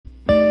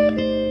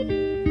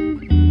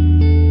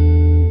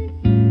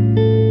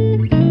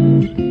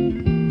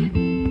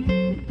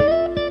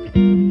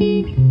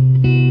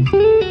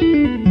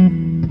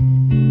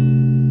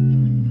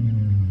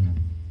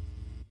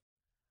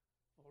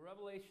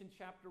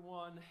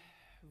1,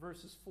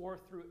 verses 4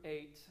 through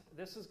 8.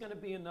 This is going to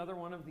be another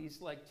one of these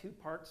like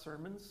two-part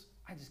sermons.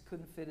 I just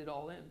couldn't fit it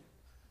all in.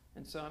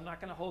 And so I'm not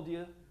going to hold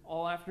you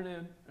all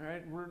afternoon. All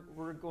right,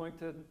 we're going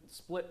to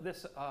split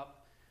this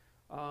up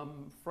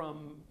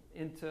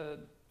into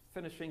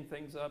finishing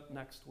things up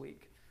next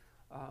week.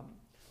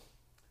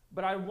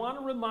 But I want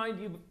to remind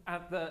you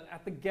at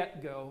the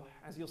get-go,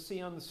 as you'll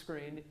see on the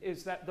screen,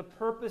 is that the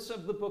purpose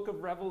of the book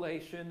of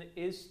Revelation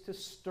is to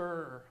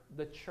stir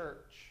the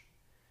church.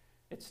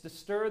 It's to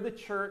stir the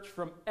church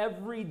from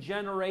every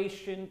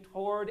generation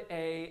toward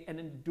an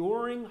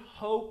enduring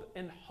hope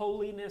and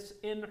holiness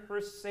in her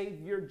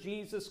Savior,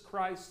 Jesus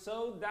Christ,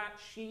 so that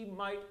she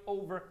might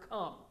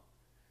overcome.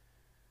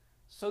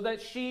 So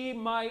that she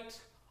might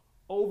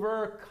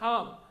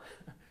overcome.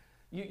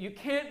 You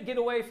can't get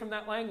away from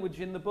that language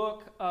in the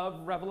book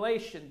of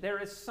Revelation.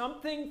 There is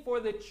something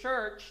for the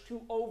church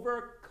to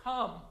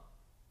overcome.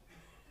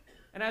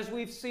 And as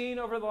we've seen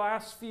over the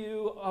last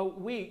few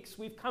weeks,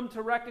 we've come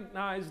to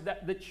recognize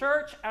that the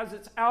church, as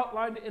it's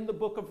outlined in the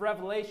book of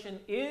Revelation,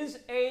 is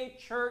a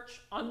church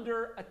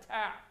under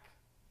attack.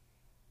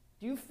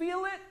 Do you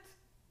feel it?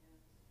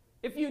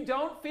 If you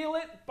don't feel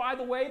it, by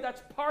the way,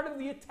 that's part of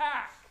the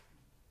attack.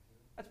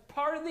 That's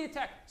part of the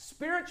attack.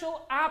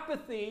 Spiritual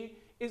apathy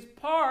is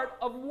part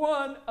of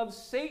one of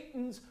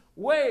Satan's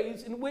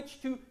ways in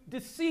which to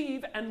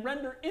deceive and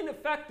render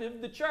ineffective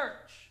the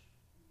church.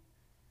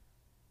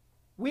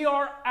 We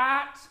are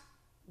at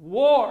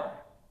war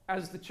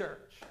as the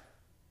church.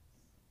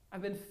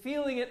 I've been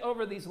feeling it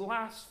over these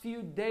last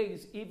few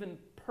days, even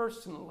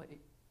personally.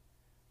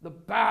 The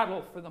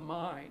battle for the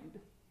mind.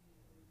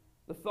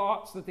 The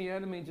thoughts that the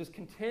enemy just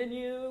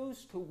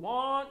continues to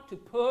want to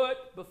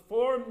put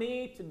before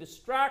me to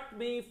distract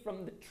me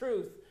from the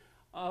truth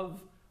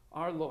of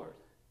our Lord.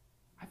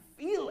 I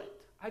feel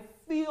it. I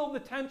feel the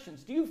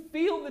tensions. Do you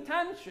feel the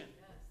tension?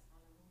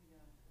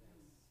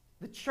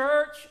 The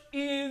church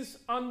is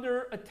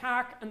under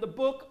attack, and the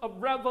book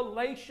of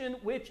Revelation,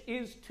 which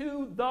is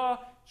to the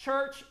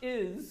church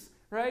is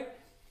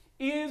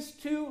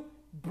to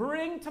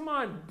bring to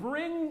mind,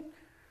 bring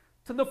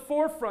to the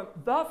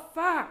forefront the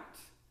fact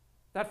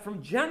that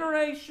from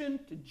generation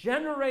to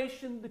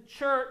generation, the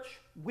church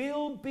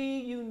will be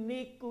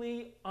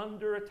uniquely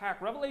under attack.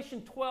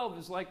 Revelation 12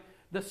 is like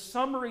the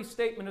summary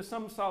statement, as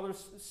some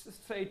scholars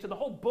say, to the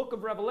whole book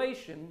of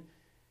Revelation.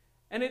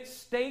 And it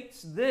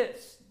states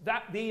this,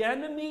 that the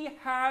enemy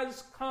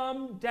has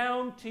come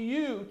down to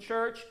you,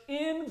 church,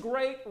 in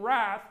great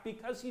wrath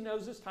because he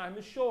knows his time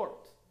is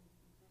short.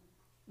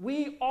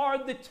 We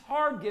are the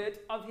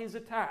target of his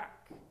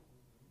attack.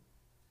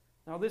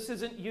 Now, this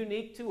isn't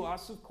unique to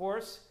us, of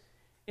course.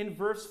 In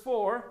verse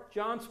 4,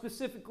 John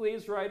specifically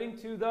is writing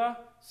to the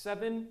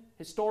 7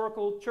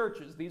 historical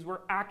churches. These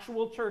were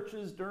actual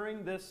churches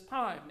during this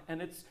time.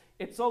 And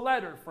it's a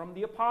letter from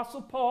the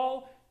Apostle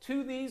Paul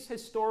to these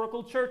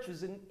historical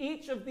churches. And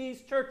each of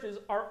these churches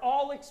are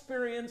all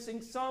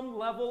experiencing some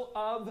level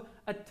of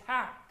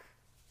attack.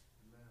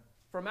 Amen.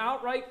 From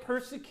outright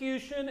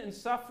persecution and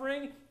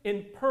suffering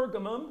in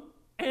Pergamum,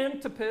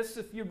 Antipas,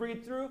 if you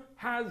read through,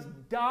 has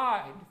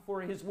died for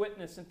his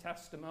witness and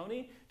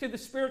testimony, to the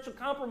spiritual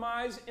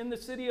compromise in the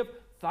city of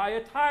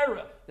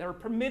Thyatira. They're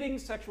permitting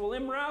sexual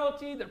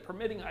immorality, they're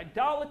permitting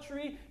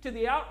idolatry, to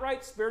the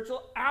outright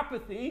spiritual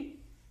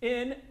apathy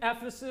in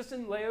Ephesus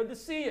and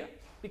Laodicea,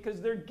 because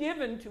they're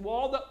given to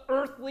all the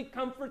earthly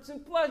comforts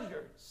and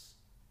pleasures.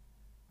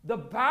 The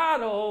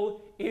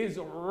battle is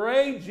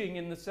raging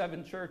in the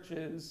 7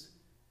 churches.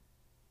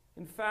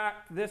 In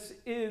fact, this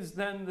is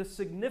then the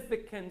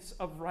significance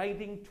of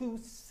writing to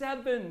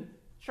 7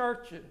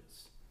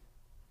 churches.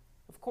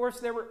 Of course,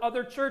 there were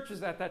other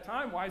churches at that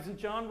time. Why isn't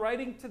John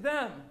writing to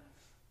them?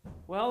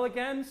 Well,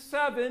 again,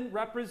 7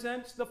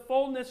 represents the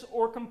fullness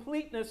or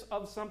completeness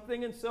of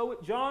something, and so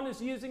what John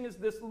is using is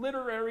this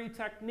literary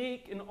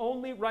technique in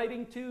only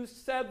writing to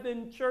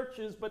 7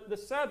 churches, but the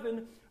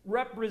 7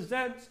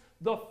 represents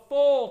the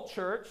full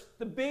church,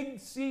 the big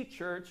C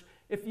church,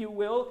 if you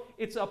will.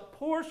 It's a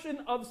portion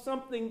of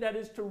something that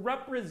is to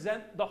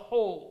represent the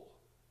whole.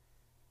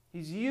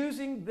 He's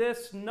using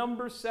this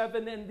number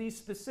 7 and these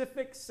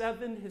specific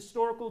 7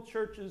 historical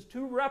churches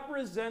to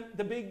represent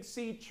the big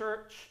C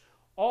church,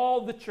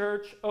 all the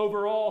church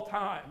over all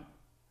time,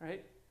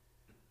 right?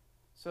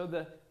 So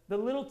the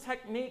little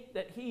technique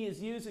that he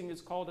is using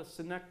is called a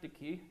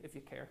synecdoche, if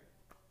you care,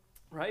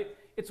 right?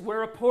 It's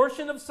where a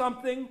portion of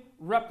something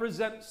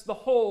represents the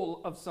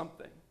whole of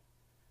something.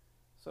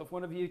 So if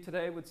one of you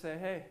today would say,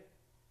 hey,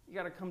 you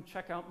got to come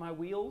check out my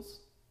wheels,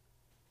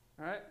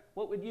 all right?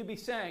 What would you be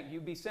saying?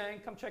 You'd be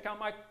saying, come check out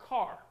my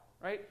car,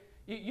 right?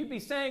 You'd be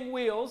saying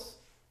wheels.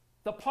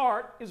 The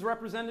part is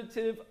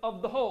representative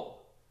of the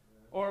whole.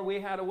 Or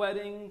we had a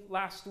wedding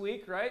last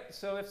week, right?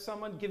 So if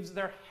someone gives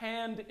their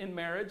hand in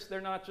marriage,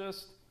 they're not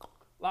just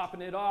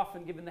lopping it off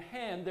and giving the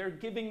hand. They're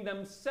giving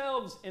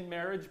themselves in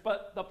marriage,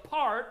 but the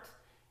part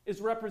is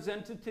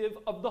representative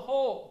of the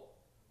whole.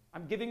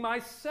 I'm giving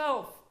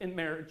myself in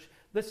marriage.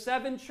 The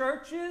 7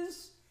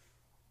 churches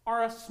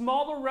are a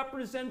smaller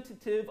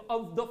representative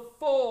of the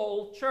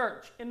full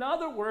church. In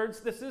other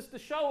words, this is to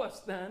show us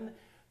then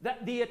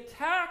that the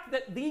attack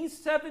that these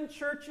 7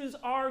 churches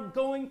are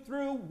going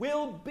through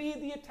will be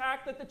the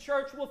attack that the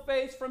church will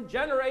face from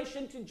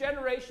generation to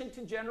generation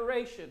to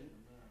generation.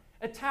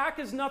 Attack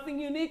is nothing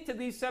unique to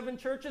these 7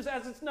 churches,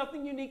 as it's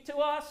nothing unique to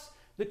us.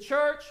 The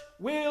church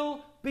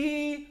will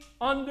be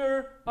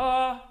under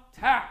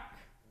attack.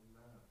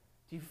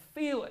 Do you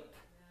feel it?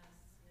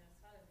 Yes,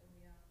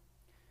 hallelujah.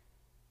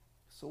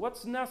 So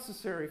what's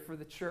necessary for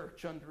the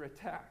church under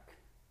attack?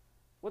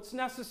 What's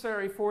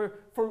necessary for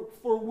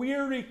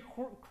weary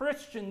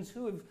Christians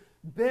who have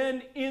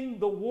been in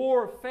the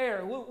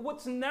warfare?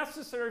 What's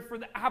necessary for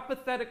the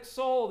apathetic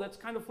soul that's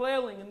kind of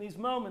flailing in these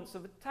moments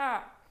of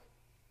attack?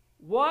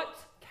 What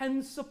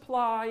can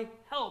supply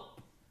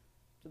help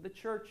to the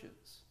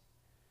churches?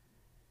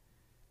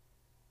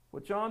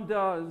 What John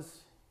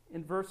does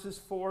in verses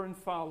 4 and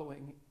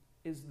following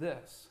is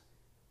this.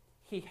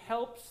 He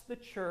helps the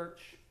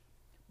church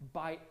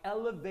by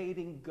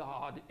elevating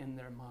God in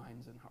their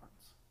minds and hearts.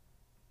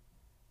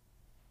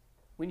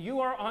 When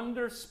you are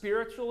under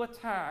spiritual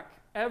attack,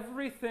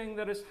 everything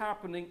that is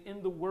happening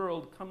in the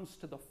world comes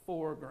to the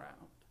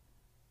foreground.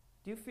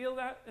 Do you feel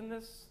that in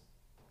this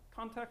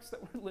context that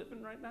we're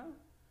living right now?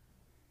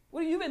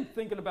 What have you been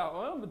thinking about?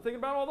 Well, I've been thinking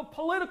about all the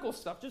political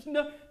stuff. Just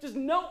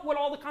note what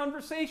all the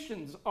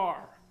conversations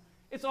are.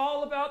 It's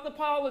all about the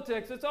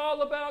politics. It's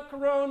all about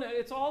Corona.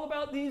 It's all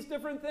about these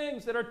different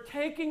things that are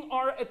taking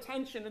our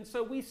attention. And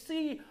so we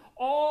see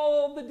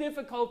all the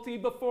difficulty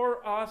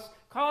before us,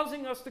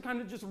 causing us to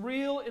kind of just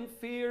reel in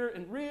fear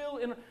and reel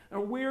in a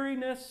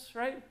weariness,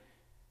 right?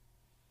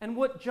 And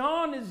what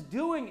John is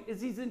doing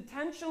is he's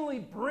intentionally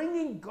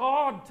bringing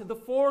God to the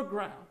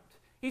foreground.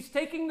 He's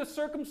taking the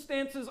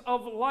circumstances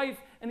of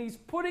life and he's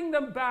putting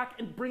them back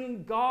and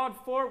bringing God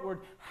forward.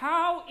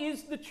 How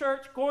is the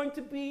church going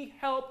to be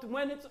helped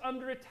when it's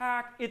under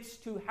attack? It's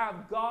to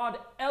have God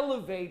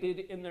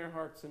elevated in their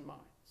hearts and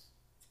minds.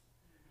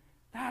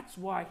 That's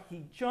why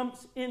he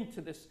jumps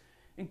into this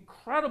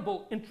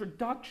incredible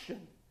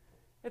introduction.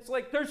 It's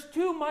like there's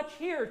too much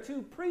here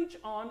to preach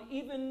on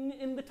even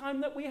in the time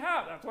that we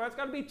have. That's why it's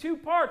got to be 2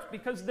 parts,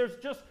 because there's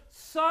just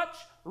such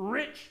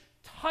rich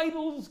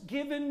titles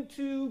given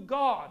to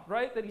God,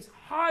 right? That he's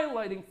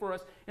highlighting for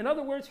us. In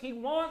other words, he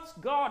wants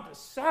God to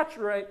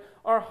saturate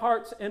our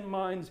hearts and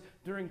minds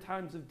during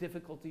times of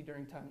difficulty,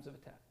 during times of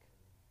attack.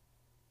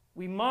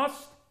 We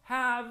must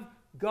have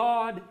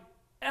God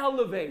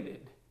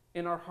elevated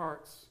in our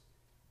hearts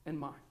and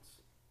minds.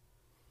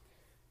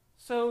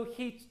 So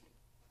he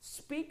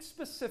speaks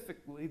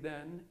specifically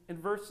then in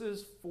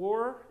verses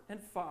 4 and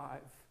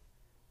 5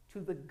 to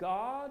the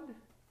God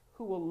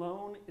who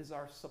alone is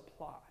our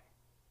supply.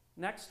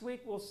 Next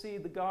week we'll see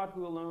the God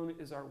who alone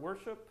is our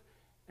worship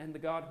and the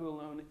God who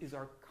alone is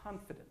our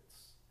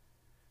confidence.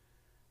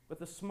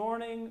 But this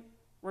morning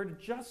we're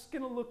just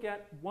going to look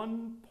at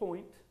one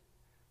point,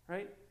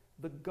 right?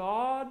 The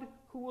God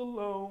who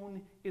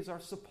alone is our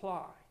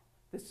supply.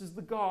 This is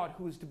the God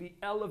who is to be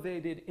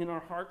elevated in our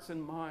hearts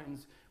and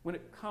minds when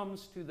it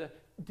comes to the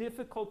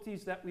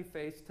difficulties that we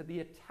face, to the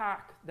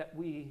attack that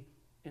we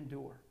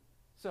endure.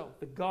 So,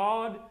 the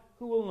God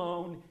who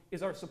alone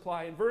is our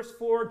supply. In verse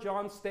 4,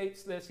 John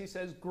states this. He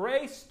says,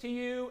 "Grace to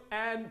you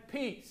and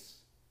peace."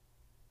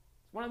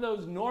 It's one of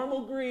those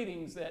normal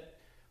greetings that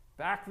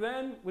back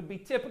then would be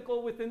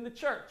typical within the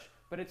church.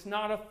 But it's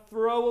not a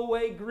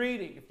throwaway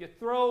greeting. If you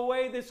throw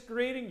away this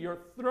greeting,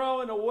 you're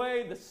throwing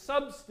away the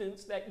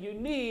substance that you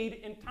need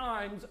in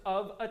times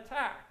of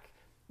attack.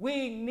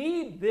 We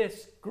need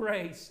this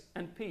grace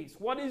and peace.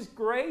 What is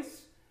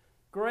grace?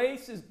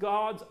 Grace is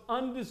God's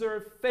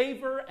undeserved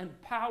favor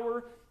and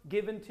power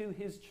given to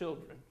his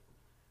children.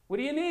 What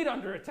do you need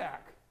under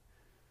attack?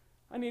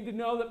 I need to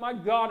know that my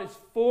God is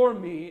for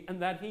me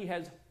and that he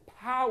has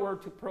power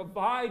to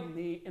provide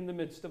me in the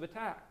midst of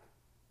attack.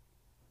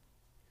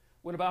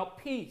 What about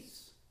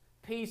peace?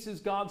 Peace is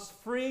God's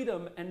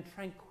freedom and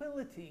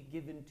tranquility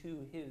given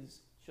to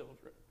his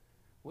children.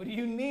 What do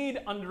you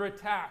need under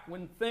attack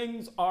when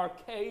things are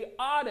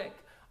chaotic?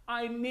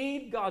 I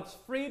need God's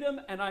freedom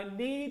and I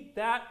need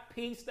that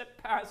peace that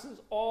passes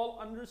all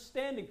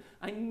understanding.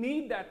 I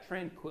need that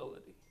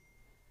tranquility.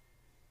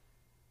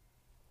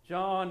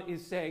 John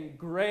is saying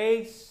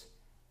grace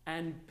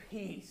and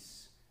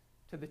peace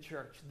to the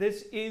church.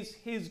 This is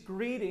his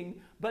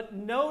greeting, but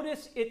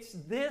notice it's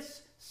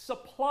this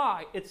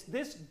supply, it's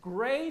this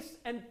grace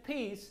and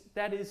peace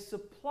that is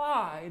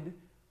supplied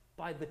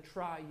by the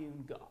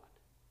triune God.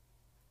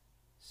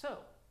 So,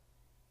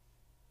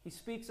 he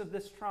speaks of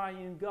this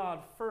triune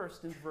God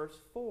first in verse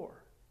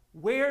 4.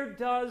 Where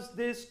does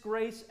this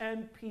grace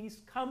and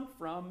peace come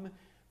from?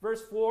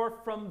 Verse 4,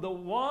 from the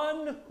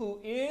one who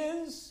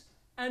is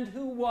and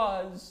who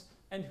was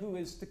and who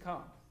is to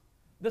come.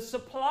 The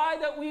supply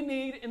that we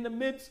need in the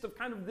midst of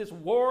kind of this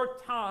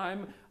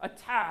wartime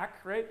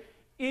attack, right,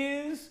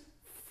 is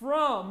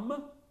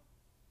from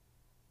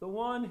the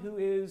one who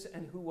is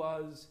and who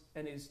was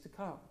and is to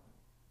come.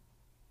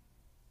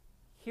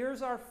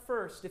 Here's our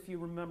first, if you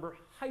remember,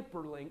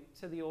 hyperlink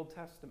to the Old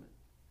Testament.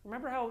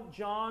 Remember how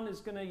John is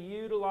going to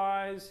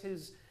utilize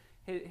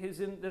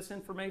this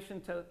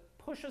information to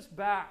push us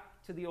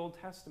back to the Old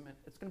Testament.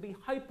 It's going to be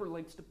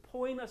hyperlinks to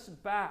point us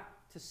back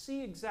to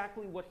see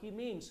exactly what he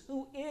means.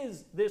 Who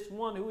is this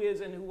one who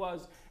is and who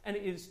was and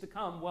is to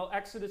come? Well,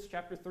 Exodus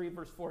chapter 3,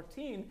 verse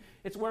 14,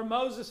 it's where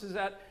Moses is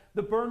at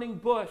the burning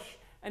bush,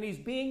 and he's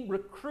being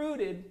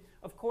recruited,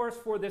 of course,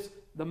 for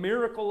the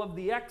miracle of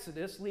the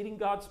Exodus, leading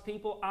God's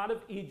people out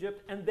of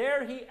Egypt. And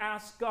there he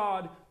asks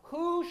God,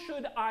 who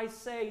should I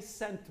say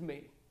sent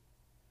me?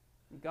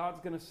 And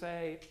God's going to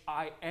say,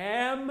 I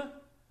am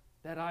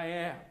that I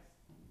am.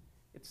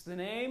 It's the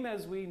name,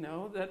 as we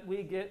know, that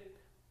we get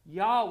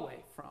Yahweh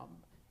from.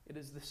 It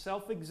is the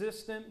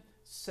self-existent,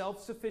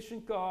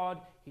 self-sufficient God.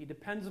 He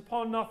depends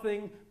upon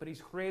nothing, but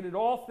he's created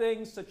all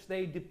things such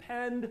they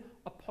depend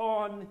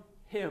upon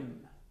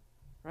him.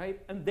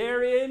 Right? And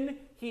therein,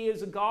 he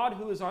is a God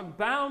who is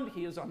unbound,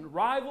 he is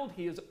unrivaled,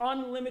 he is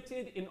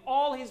unlimited in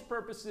all his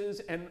purposes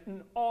and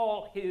in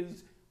all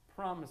his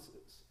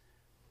promises.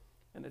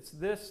 And it's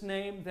this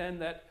name then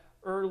that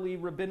early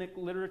rabbinic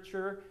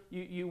literature,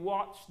 you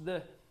watch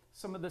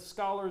some of the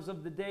scholars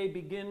of the day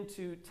begin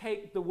to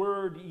take the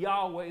word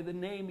Yahweh, the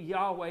name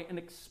Yahweh, and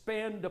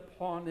expand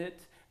upon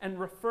it and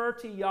refer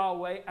to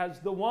Yahweh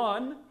as the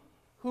one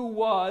who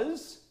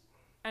was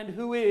and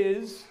who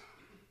is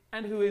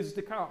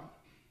to come.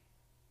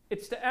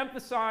 It's to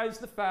emphasize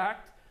the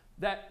fact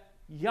that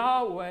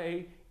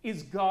Yahweh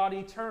is God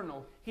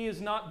eternal. He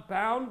is not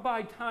bound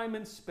by time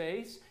and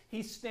space.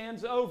 He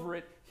stands over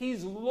it.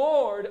 He's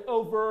Lord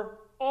over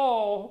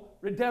all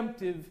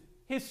redemptive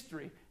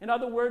history. In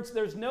other words,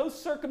 there's no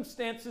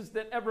circumstances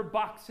that ever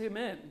box him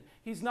in.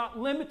 He's not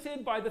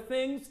limited by the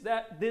things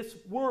that this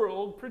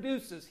world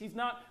produces. He's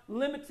not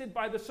limited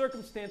by the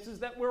circumstances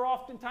that we're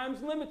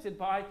oftentimes limited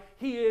by.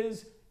 He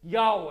is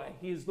Yahweh.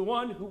 He is the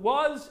one who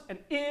was and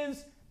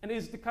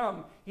is to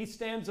come. He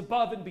stands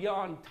above and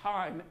beyond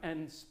time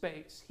and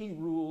space. He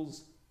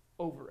rules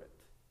over it.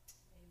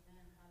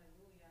 Amen.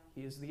 Hallelujah.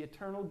 He is the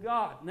eternal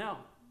God. Now,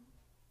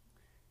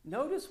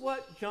 notice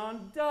what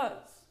John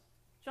does.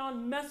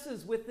 John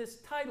messes with this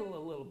title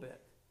a little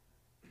bit.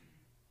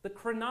 The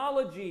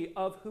chronology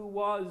of who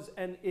was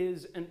and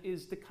is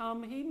to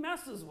come, he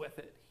messes with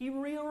it. He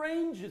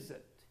rearranges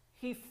it.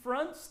 He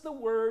fronts the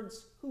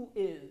words, who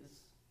is.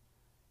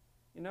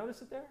 You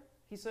notice it there?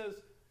 He says,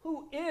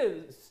 who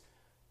is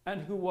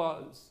and who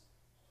was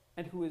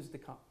and who is to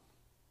come.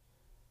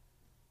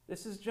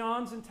 This is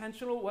John's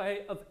intentional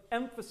way of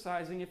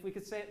emphasizing, if we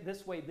could say it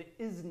this way, the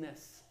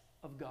isness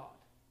of God.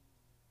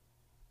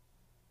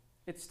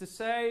 It's to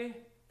say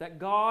that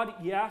God,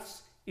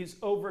 yes, is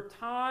over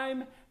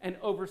time and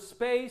over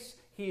space.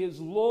 He is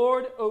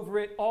Lord over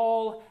it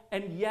all,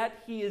 and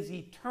yet he is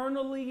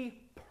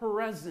eternally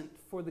present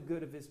for the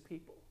good of his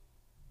people.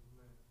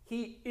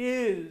 He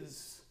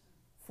is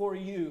for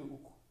you,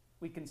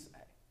 we can say,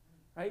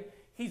 right?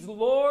 He's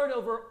Lord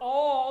over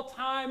all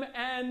time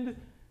and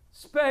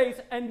space,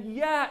 and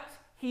yet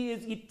he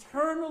is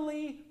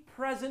eternally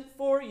present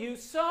for you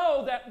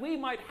so that we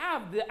might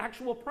have the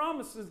actual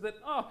promises that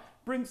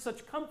bring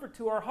such comfort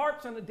to our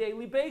hearts on a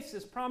daily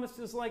basis.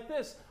 Promises like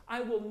this: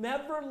 I will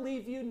never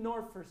leave you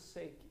nor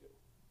forsake you.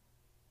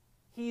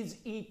 He's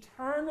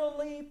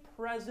eternally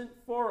present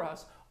for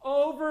us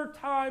over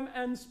time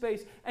and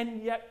space,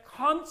 and yet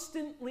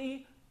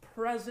constantly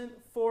present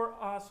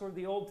for us. Or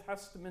the Old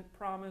Testament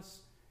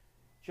promise,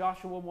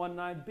 Joshua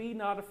 1:9, be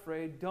not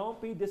afraid,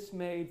 don't be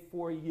dismayed,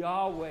 for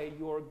Yahweh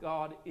your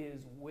God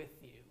is with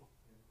you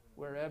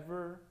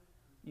wherever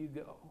you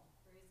go.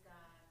 Praise God.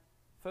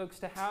 Folks,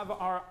 to have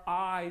our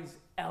eyes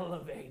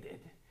elevated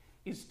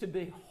is to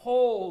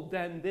behold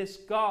then this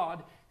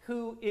God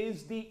who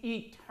is the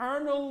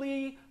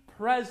eternally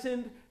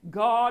present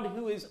God,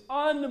 who is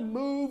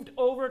unmoved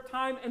over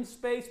time and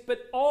space,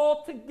 but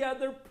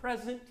altogether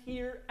present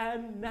here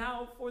and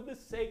now for the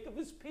sake of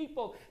his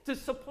people, to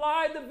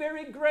supply the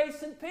very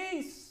grace and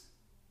peace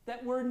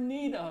that we're in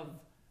need of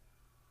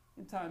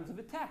in times of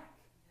attack.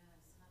 Yes.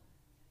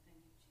 Hallelujah.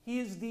 Thank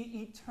you, Jesus. He is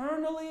the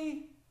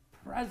eternally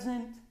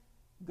present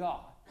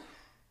God.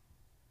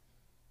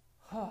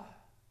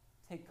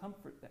 Take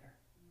comfort there.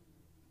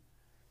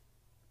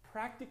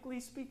 Practically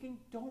speaking,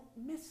 don't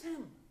miss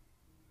him.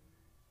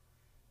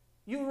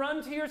 You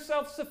run to your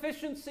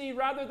self-sufficiency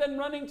rather than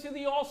running to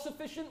the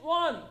all-sufficient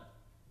one.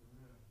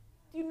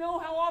 Do you know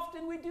how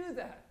often we do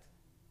that?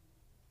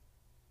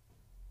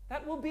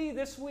 That will be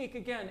this week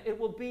again. It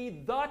will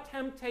be the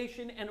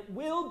temptation, and it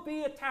will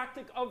be a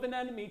tactic of an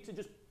enemy to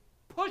just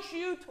push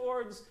you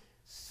towards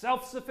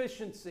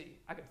self-sufficiency.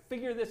 I can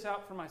figure this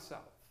out for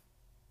myself.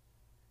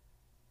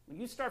 When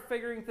you start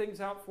figuring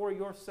things out for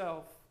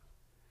yourself,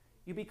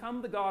 you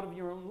become the God of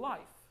your own life.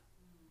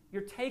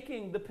 You're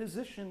taking the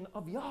position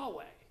of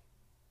Yahweh.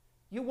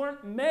 You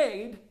weren't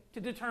made to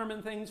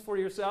determine things for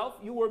yourself.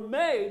 You were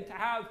made to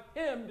have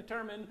him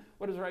determine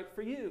what is right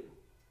for you.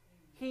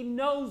 He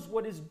knows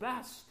what is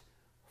best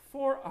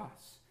for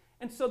us.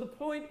 And so the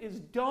point is,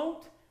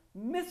 don't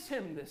miss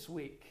him this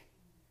week.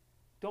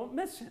 Don't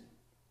miss him.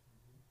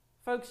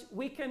 Folks,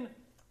 we can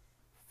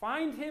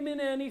find him in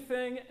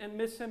anything and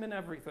miss him in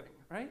everything,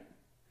 right?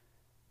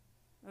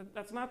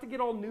 That's not to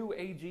get all new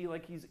agey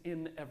like he's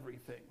in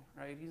everything,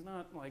 right? He's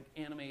not like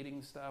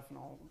animating stuff and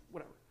all,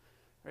 whatever,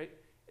 right?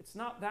 It's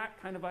not that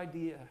kind of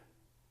idea.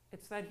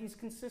 It's that he's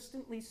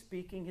consistently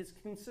speaking, he's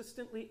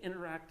consistently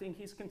interacting,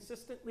 he's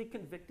consistently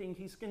convicting,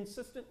 he's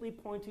consistently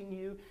pointing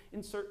you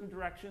in certain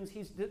directions,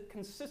 he's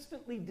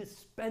consistently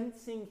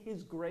dispensing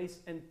his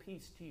grace and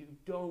peace to you.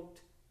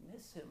 Don't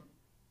miss him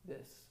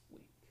this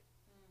week.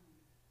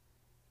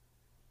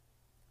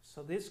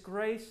 So this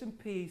grace and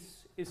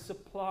peace is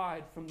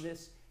supplied from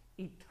this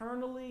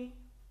eternally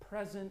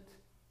present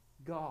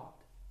God.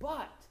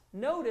 But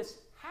notice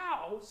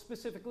how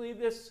specifically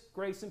this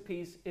grace and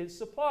peace is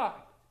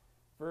supplied.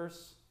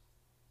 Verse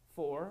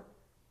 4,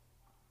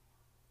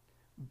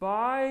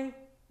 by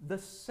the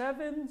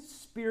 7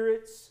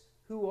 spirits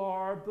who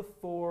are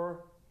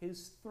before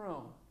his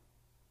throne.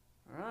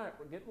 All right,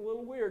 we're getting a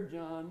little weird,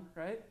 John,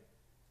 right?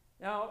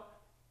 Now,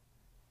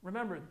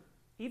 remember,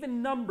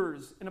 even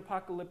numbers in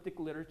apocalyptic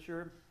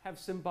literature have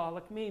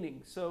symbolic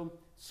meaning. So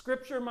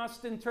Scripture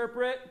must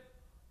interpret,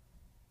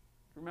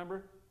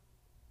 remember?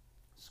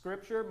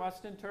 Scripture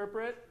must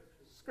interpret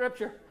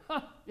Scripture.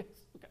 Yes,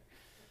 okay.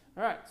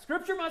 All right,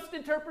 Scripture must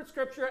interpret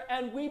Scripture,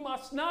 and we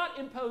must not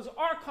impose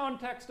our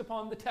context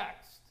upon the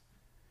text.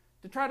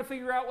 To try to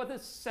figure out what the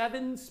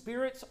 7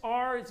 spirits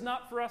are is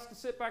not for us to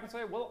sit back and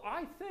say, well,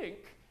 I think.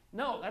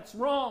 No, that's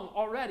wrong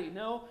already.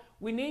 No,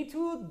 we need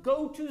to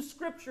go to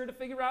Scripture to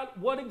figure out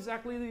what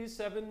exactly these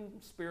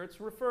 7 spirits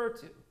refer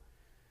to.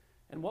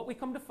 And what we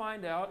come to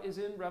find out is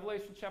in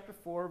Revelation chapter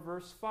 4,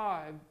 verse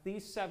 5,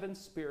 these 7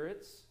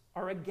 spirits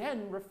are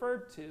again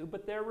referred to,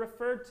 but they're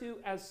referred to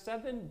as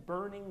 7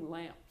 burning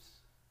lamps.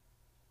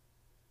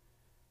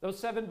 Those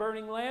 7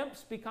 burning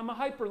lamps become a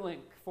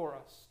hyperlink for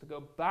us to go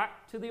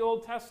back to the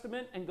Old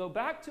Testament and go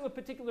back to a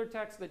particular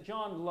text that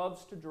John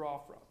loves to draw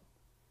from.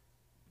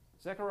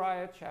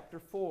 Zechariah chapter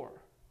 4.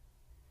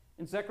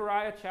 In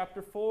Zechariah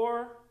chapter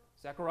 4,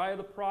 Zechariah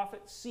the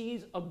prophet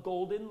sees a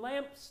golden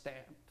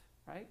lampstand,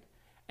 right?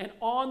 And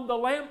on the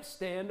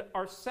lampstand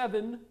are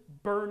 7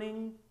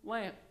 burning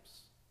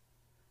lamps.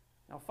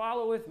 Now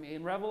follow with me.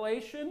 In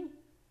Revelation,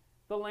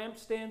 the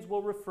lampstands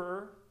will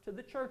refer to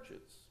the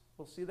churches.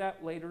 We'll see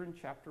that later in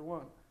chapter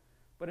 1.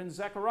 But in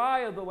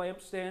Zechariah, the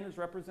lampstand is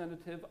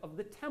representative of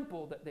the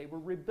temple that they were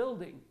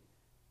rebuilding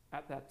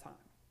at that time.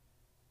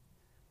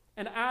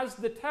 And as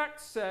the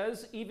text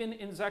says, even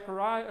in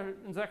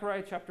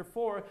Zechariah chapter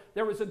 4,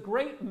 there was a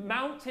great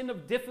mountain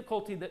of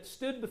difficulty that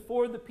stood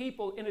before the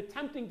people in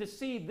attempting to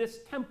see this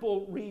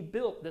temple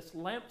rebuilt, this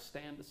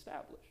lampstand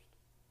established.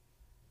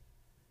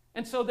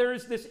 And so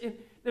there's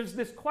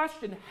this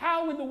question,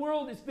 how in the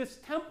world is this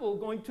temple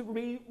going to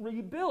be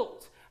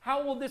rebuilt?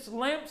 How will this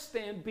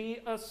lampstand be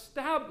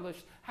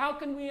established? How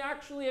can we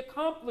actually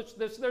accomplish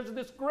this? There's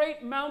this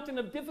great mountain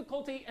of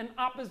difficulty and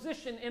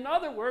opposition. In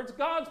other words,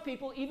 God's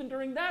people, even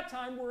during that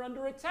time, were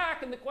under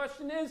attack. And the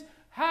question is,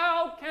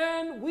 how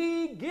can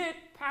we get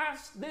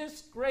past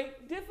this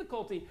great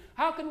difficulty?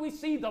 How can we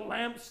see the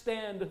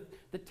lampstand,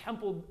 the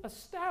temple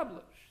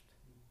established?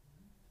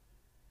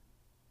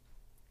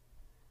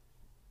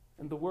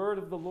 And the word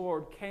of the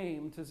Lord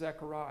came to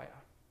Zechariah,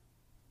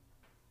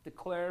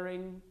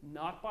 declaring,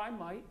 not by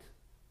might,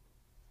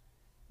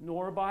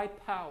 nor by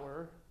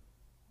power,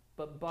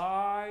 but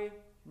by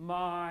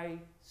my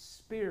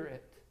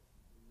Spirit,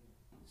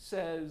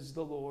 says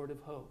the Lord of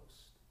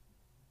hosts.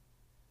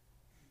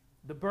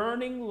 The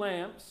burning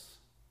lamps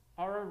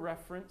are a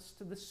reference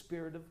to the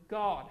Spirit of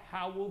God.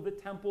 How will the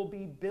temple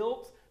be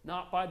built?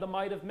 Not by the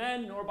might of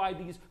men, nor by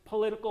these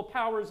political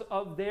powers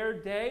of their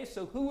day.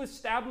 So who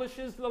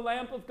establishes the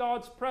lamp of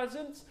God's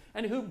presence?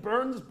 And who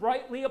burns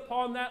brightly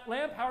upon that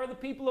lamp? How are the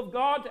people of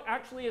God to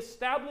actually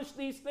establish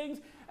these things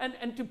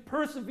and to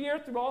persevere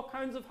through all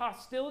kinds of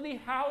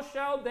hostility? How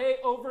shall they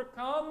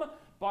overcome?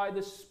 By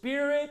the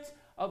Spirit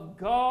of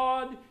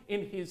God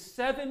in His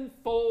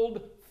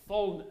 7-fold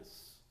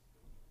fullness.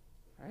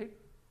 Right?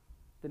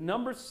 The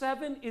number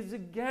 7 is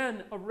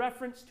again a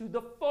reference to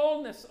the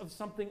fullness of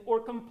something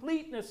or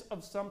completeness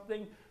of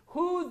something.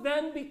 Who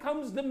then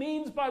becomes the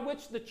means by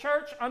which the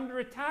church under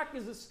attack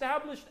is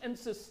established and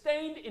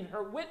sustained in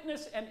her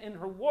witness and in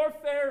her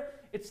warfare?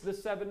 It's the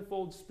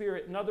 7-fold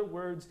Spirit. In other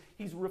words,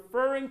 he's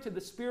referring to the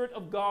Spirit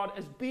of God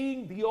as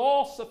being the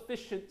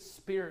all-sufficient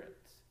Spirit.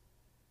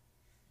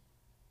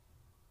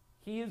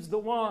 He is the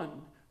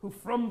one who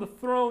from the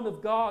throne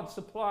of God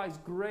supplies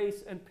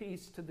grace and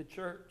peace to the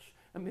church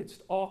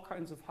amidst all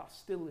kinds of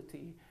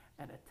hostility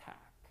and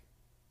attack.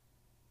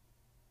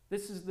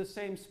 This is the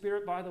same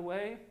Spirit, by the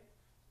way,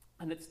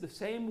 and it's the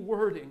same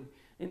wording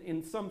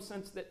in some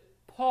sense that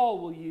Paul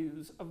will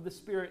use of the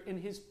Spirit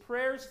in his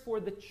prayers for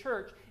the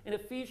church in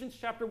Ephesians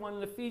chapter 1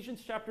 and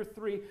Ephesians chapter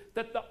 3,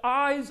 that the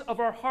eyes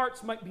of our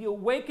hearts might be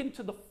awakened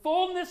to the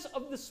fullness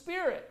of the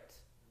Spirit.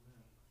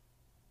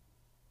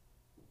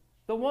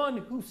 The one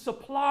who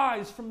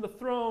supplies from the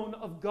throne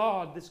of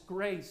God this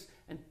grace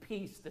and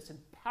peace, this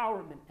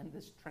empowerment and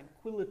this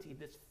tranquility,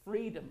 this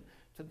freedom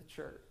to the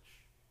church.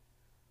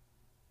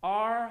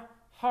 Our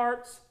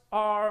hearts,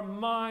 our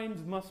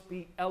minds must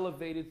be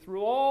elevated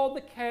through all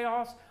the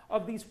chaos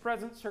of these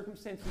present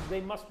circumstances.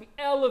 They must be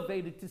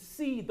elevated to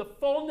see the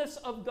fullness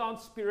of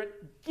God's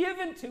Spirit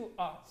given to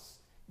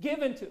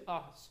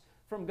us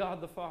from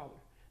God the Father.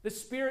 The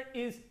Spirit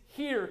is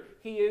here.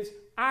 He is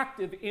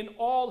active in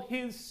all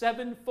his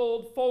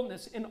sevenfold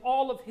fullness, in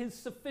all of his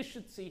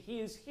sufficiency. He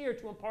is here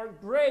to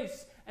impart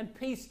grace and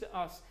peace to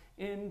us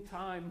in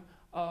time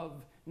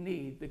of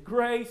need. The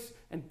grace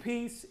and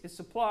peace is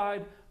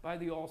supplied by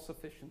the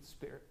all-sufficient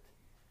Spirit.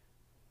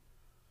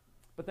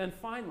 But then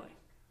finally,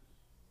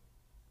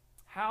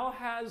 how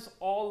has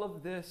all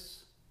of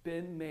this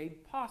been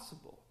made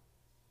possible?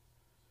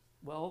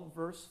 Well,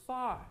 verse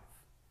 5.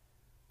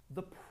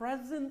 The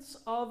presence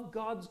of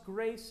God's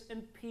grace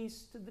and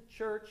peace to the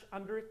church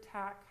under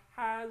attack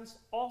has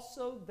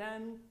also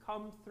then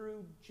come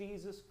through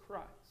Jesus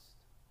Christ,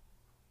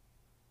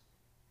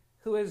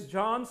 who, as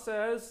John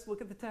says,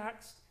 look at the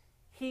text,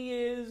 he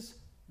is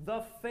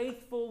the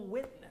faithful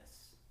witness.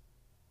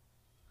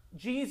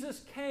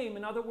 Jesus came,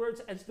 in other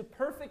words, as the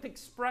perfect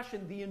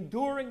expression, the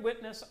enduring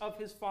witness of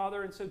his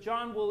Father. And so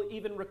John will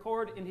even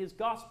record in his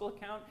gospel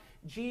account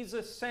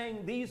Jesus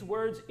saying these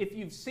words, "If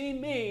you've seen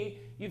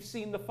me, you've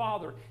seen the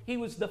Father." He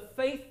was the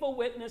faithful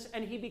witness,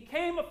 and he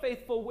became a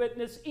faithful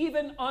witness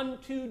even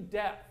unto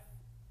death.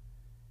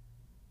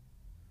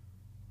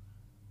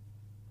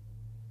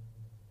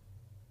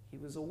 He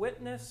was a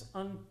witness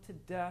unto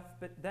death,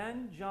 but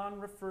then John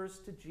refers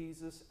to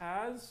Jesus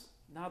as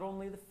not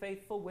only the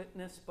faithful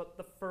witness, but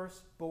the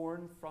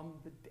firstborn from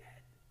the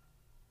dead.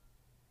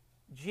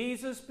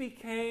 Jesus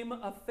became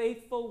a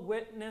faithful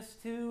witness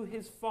to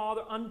his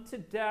Father unto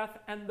death,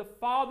 and the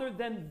Father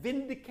then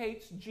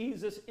vindicates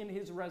Jesus in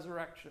his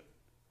resurrection.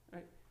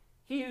 Right?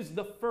 He is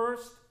the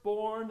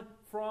firstborn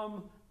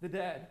from the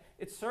dead.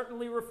 It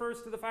certainly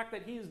refers to the fact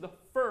that he is the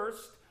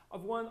first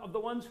of the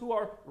ones who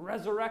are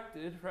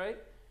resurrected, right?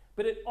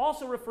 But it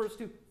also refers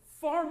to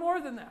far more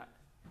than that.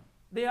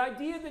 The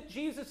idea that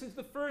Jesus is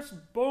the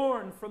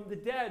firstborn from the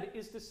dead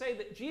is to say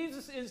that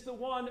Jesus is the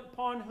one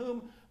upon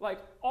whom, like,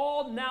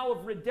 all now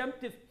of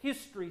redemptive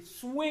history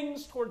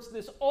swings towards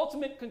this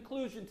ultimate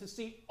conclusion to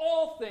see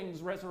all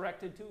things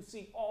resurrected, to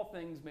see all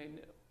things made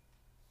new.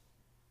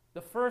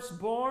 The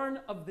firstborn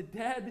of the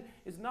dead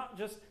is not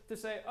just to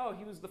say, oh,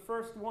 he was the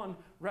first one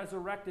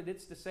resurrected.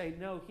 It's to say,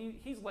 no,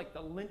 he's like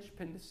the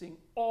linchpin to seeing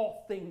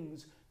all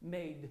things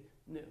made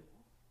new.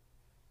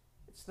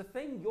 It's the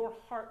thing your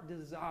heart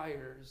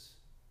desires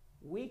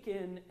week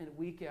in and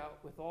week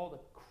out with all the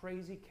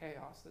crazy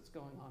chaos that's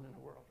going on in the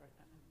world right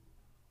now.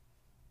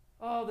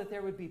 Oh, that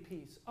there would be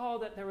peace. Oh,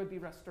 that there would be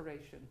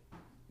restoration.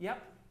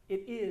 Yep,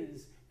 it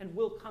is and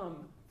will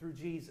come through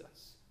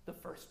Jesus, the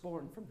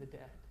firstborn from the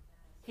dead.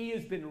 He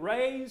has been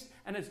raised,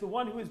 and as the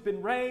one who has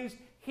been raised,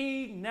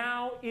 he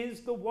now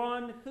is the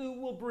one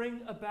who will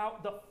bring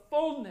about the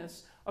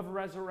fullness of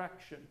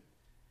resurrection.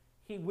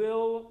 He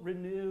will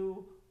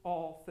renew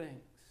all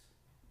things.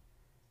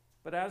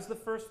 But as the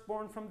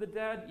firstborn from the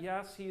dead,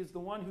 yes, he is the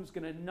one who's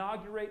going to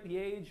inaugurate the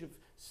age of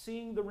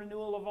seeing the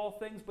renewal of all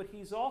things, but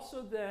he's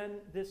also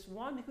then this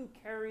one who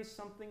carries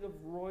something of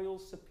royal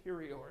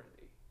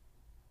superiority.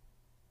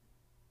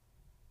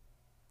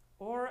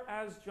 Or,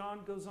 as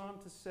John goes on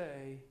to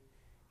say,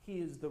 he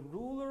is the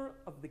ruler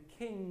of the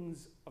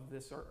kings of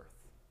this earth.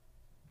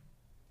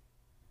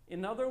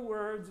 In other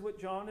words, what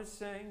John is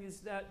saying is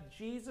that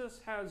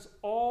Jesus has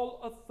all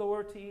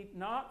authority,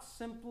 not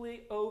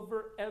simply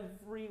over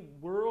every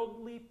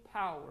worldly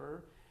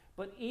power,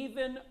 but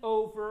even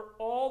over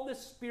all the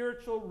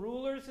spiritual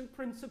rulers and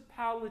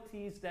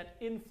principalities that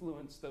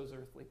influence those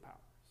earthly powers.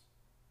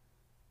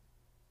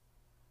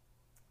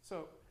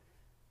 So,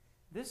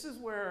 this is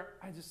where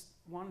I just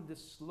wanted to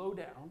slow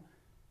down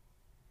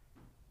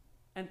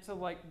and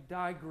to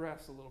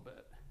digress a little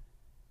bit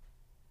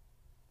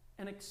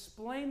and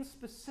explain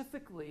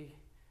specifically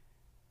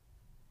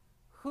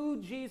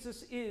who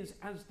Jesus is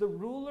as the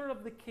ruler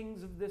of the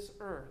kings of this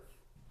earth.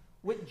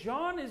 What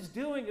John is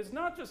doing is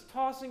not just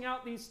tossing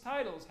out these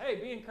titles.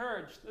 Hey, be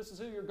encouraged. This is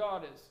who your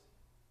God is.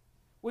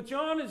 What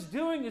John is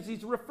doing is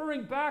he's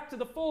referring back to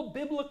the full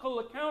biblical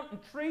account and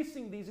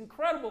tracing these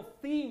incredible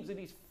themes, and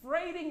he's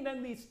freighting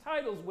then these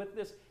titles with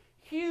this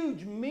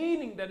huge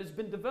meaning that has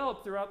been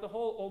developed throughout the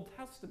whole Old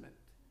Testament.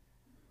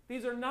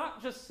 These are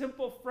not just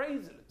simple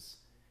phrases.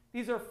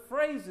 These are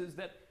phrases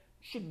that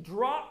should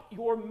drop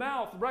your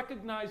mouth,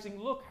 recognizing,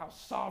 look how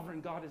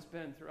sovereign God has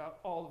been throughout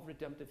all of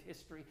redemptive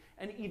history.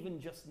 And even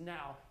just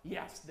now,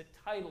 yes, the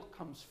title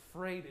comes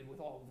freighted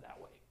with all of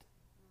that weight.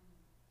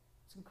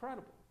 It's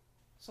incredible.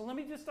 So let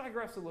me just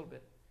digress a little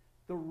bit.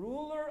 The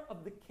ruler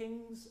of the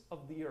kings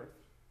of the earth.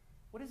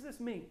 What does this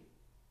mean?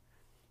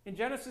 In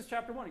Genesis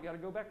chapter 1, you got to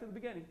go back to the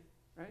beginning,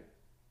 right?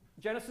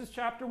 Genesis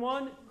chapter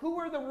 1, who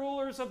were the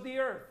rulers of the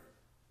earth?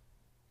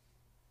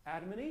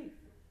 Adam and Eve.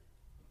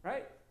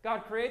 Right?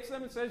 God creates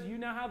them and says, you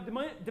now have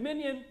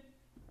dominion,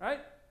 right?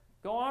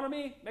 Go honor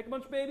me, make a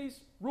bunch of babies,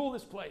 rule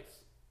this place.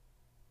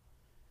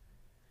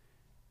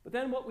 But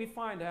then what we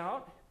find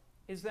out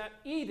is that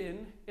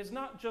Eden is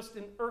not just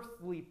an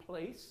earthly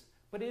place,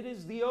 but it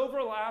is the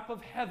overlap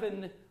of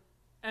heaven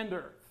and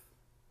earth.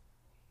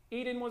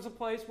 Eden was a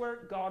place where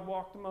God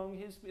walked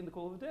in the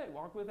cool of the day,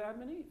 walked with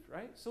Adam and Eve,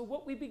 right? So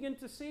what we begin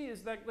to see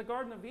is that the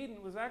Garden of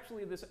Eden was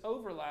actually this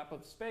overlap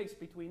of space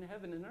between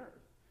heaven and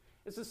earth.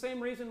 It's the same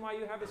reason why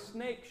you have a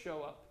snake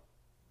show up.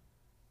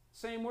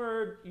 Same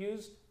word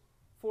used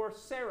for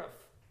seraph,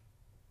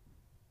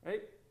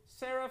 right?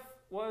 Seraph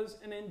was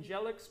an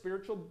angelic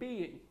spiritual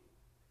being.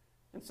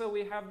 And so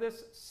we have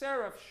this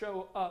seraph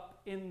show up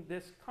in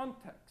this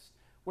context,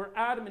 where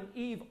Adam and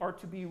Eve are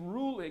to be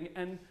ruling,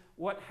 and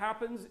what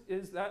happens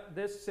is that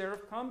this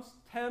seraph comes,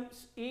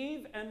 tempts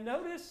Eve, and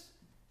notice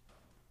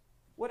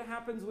what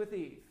happens with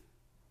Eve.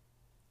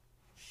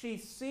 She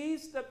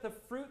sees that the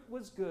fruit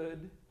was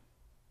good,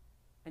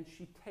 and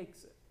she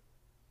takes it.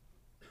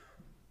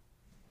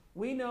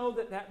 We know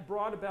that that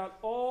brought about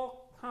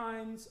all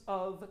kinds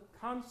of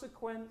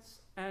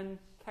consequence and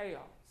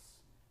chaos.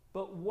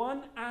 But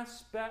one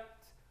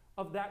aspect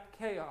of that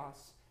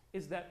chaos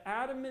is that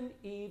Adam and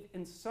Eve,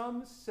 in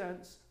some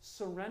sense,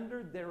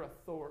 surrendered their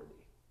authority.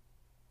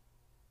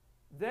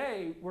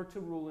 They were to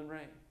rule and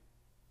reign.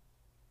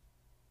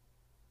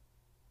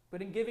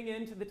 But in giving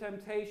in to the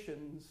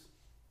temptations,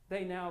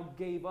 they now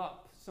gave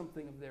up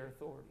something of their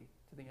authority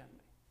to the enemy.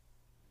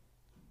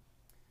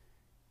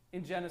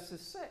 In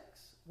Genesis 6,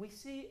 we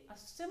see a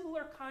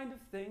similar kind of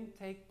thing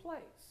take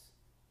place.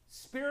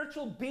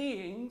 Spiritual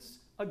beings,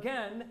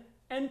 again,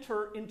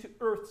 enter into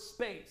earth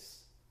space.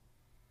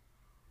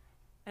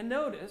 And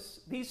notice,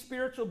 these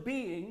spiritual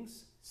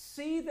beings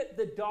see that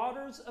the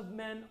daughters of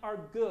men are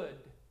good,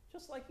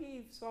 just like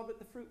Eve saw that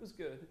the fruit was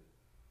good,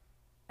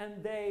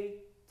 and they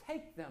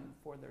take them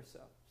for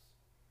themselves,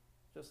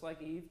 just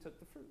like Eve took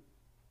the fruit.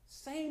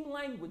 Same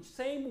language,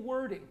 same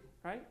wording,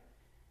 right?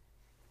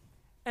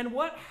 And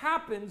what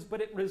happens,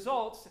 but it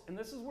results, and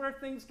this is where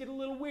things get a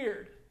little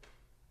weird.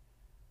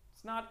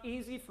 It's not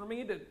easy for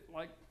me to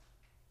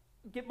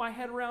get my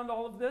head around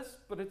all of this,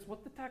 but it's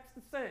what the text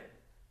is saying.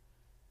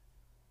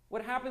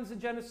 What happens in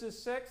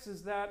Genesis 6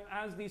 is that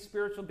as these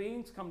spiritual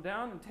beings come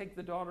down and take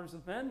the daughters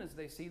of men, as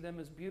they see them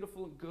as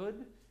beautiful and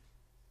good,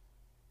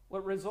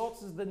 what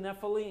results is the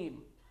Nephilim,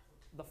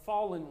 the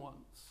fallen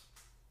ones.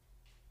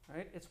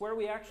 Right? It's where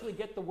we actually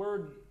get the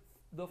word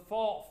the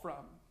fall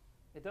from.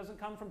 It doesn't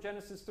come from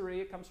Genesis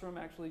 3, it comes from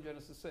actually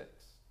Genesis 6,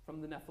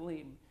 from the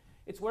Nephilim.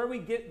 It's where we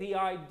get the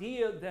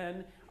idea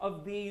then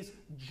of these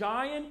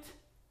giant,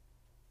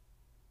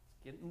 it's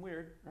getting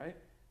weird, right?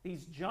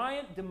 These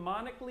giant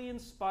demonically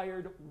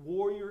inspired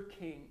warrior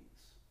kings,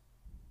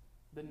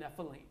 the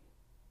Nephilim,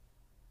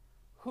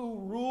 who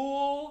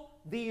rule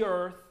the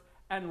earth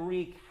and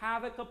wreak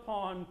havoc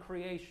upon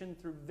creation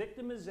through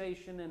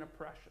victimization and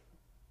oppression.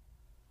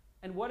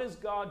 And what does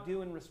God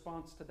do in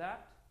response to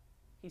that?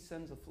 He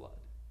sends a flood.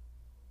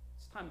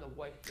 It's time to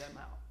wipe them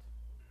out.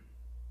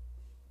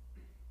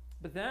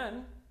 But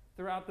then,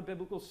 throughout the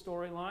biblical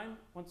storyline,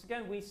 once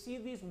again, we see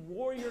these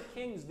warrior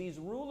kings, these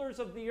rulers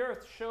of the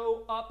earth,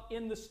 show up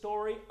in the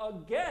story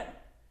again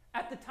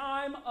at the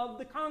time of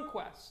the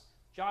conquest.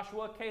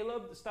 Joshua,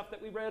 Caleb, the stuff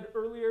that we read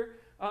earlier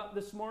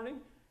this morning.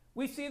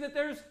 We see that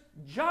there's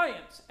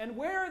giants. And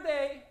where are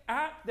they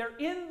at? They're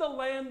in the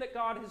land that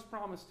God has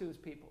promised to his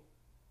people.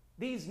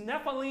 These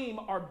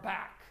Nephilim are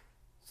back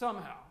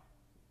somehow.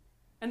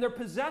 And they're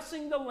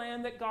possessing the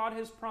land that God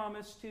has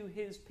promised to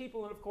his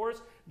people. And of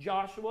course,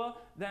 Joshua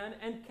then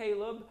and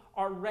Caleb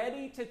are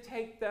ready to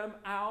take them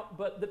out.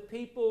 But the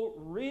people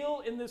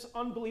reel in this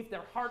unbelief.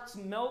 Their hearts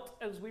melt,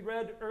 as we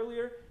read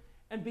earlier.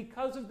 And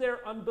because of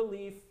their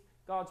unbelief,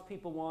 God's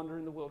people wander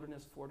in the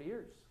wilderness 40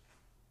 years.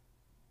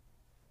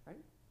 Right?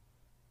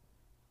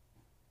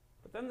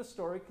 But then the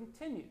story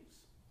continues.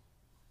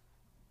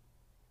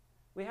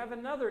 We have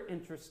another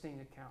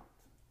interesting account.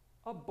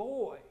 A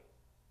boy.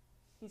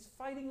 He's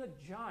fighting a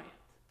giant.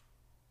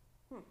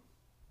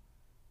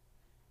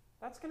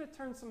 That's going to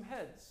turn some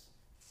heads,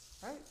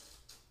 right?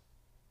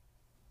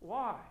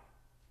 Why?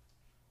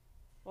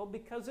 Well,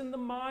 because in the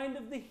mind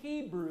of the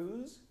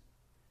Hebrews,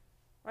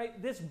 right,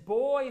 this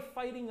boy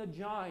fighting a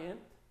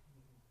giant,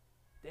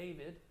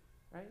 David,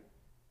 right,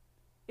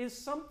 is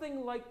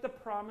something like the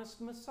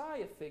promised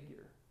Messiah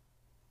figure,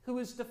 who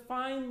is to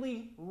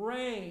finally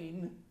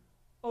reign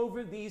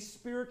over these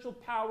spiritual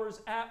powers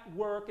at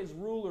work as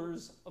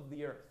rulers of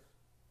the earth.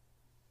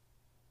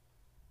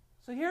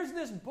 So here's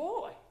this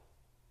boy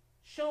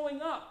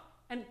showing up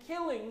and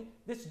killing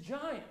this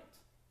giant.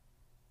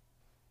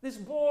 This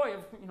boy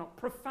of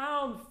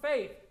profound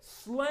faith,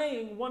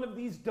 slaying one of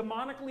these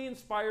demonically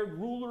inspired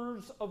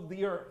rulers of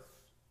the earth.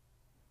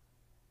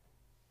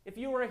 If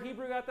you were a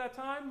Hebrew at that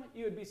time,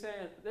 you would be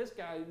saying, this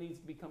guy needs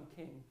to become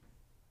king.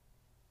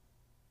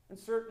 And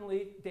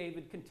certainly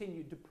David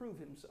continued to prove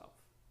himself.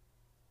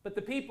 But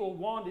the people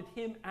wanted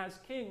him as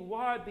king.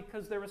 Why?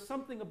 Because there was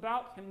something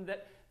about him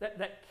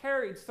that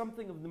carried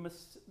something of the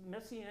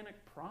messianic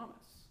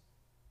promise.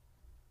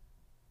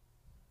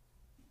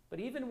 But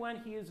even when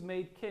he is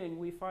made king,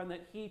 we find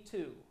that he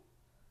too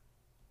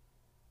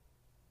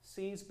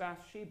sees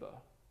Bathsheba,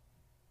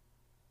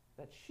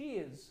 that she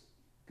is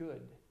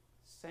good,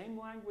 Same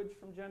language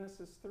from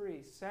Genesis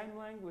 3, same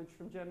language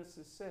from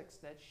Genesis 6,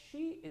 that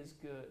she is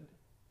good,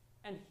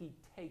 and he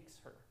takes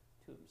her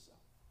to himself.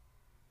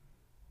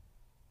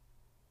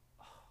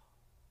 Oh,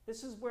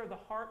 this is where the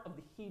heart of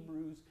the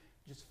Hebrews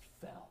just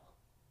fell.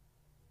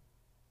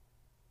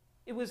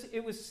 It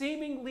was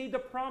seemingly the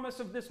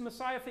promise of this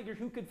Messiah figure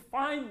who could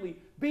finally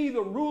be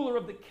the ruler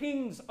of the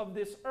kings of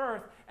this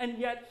earth, and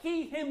yet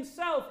he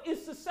himself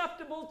is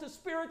susceptible to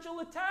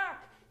spiritual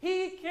attack.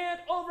 He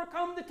can't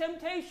overcome the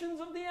temptations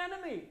of the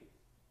enemy.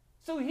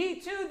 So he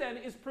too then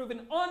is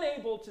proven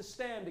unable to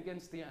stand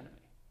against the enemy.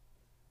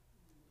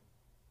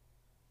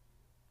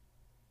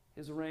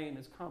 His reign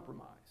is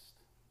compromised.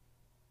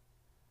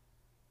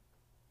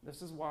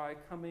 This is why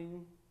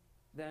coming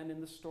then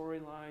in the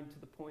storyline to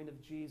the point of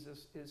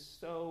Jesus is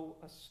so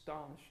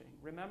astonishing.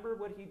 Remember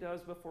what he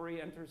does before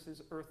he enters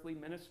his earthly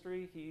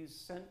ministry? He's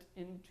sent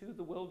into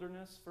the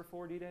wilderness for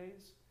 40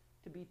 days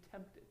to be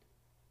tempted.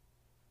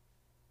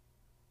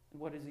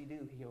 And what does he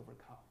do? He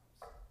overcomes.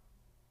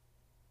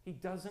 He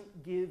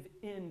doesn't give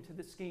in to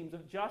the schemes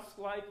of, just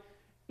like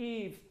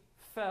Eve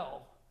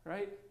fell,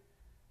 right?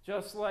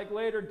 Just like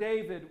later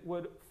David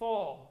would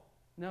fall.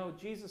 No,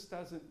 Jesus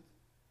doesn't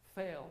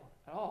fail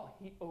at all.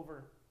 He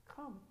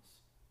overcomes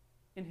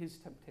in his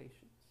temptations.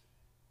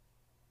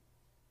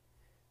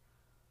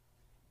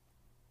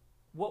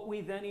 What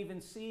we then even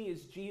see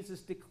is Jesus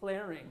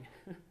declaring,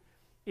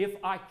 if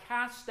I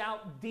cast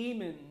out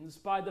demons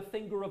by the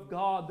finger of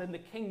God, then the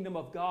kingdom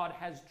of God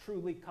has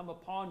truly come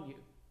upon you.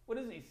 What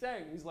is he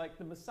saying? He's like,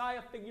 the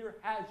Messiah figure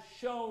has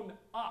shown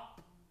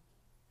up,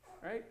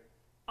 right?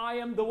 I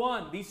am the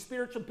one. These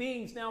spiritual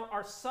beings now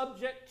are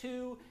subject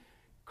to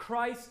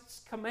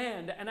Christ's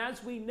command. And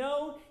as we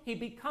know, he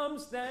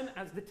becomes then,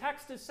 as the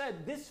text has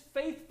said, this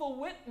faithful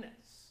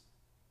witness.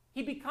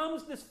 He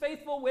becomes this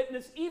faithful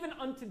witness even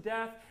unto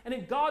death. And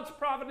in God's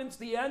providence,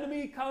 the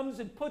enemy comes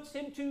and puts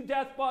him to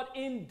death. But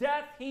in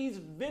death, he's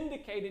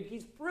vindicated.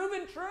 He's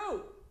proven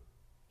true.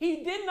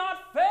 He did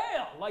not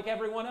fail like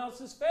everyone else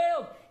has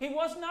failed. He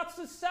was not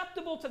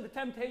susceptible to the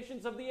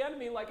temptations of the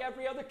enemy like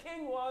every other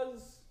king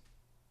was.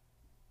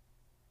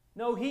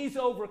 No, he's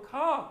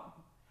overcome.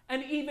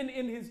 And even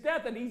in his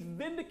death, and he's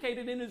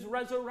vindicated in his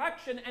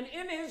resurrection. And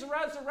in his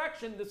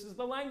resurrection, this is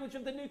the language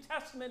of the New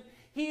Testament,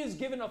 he is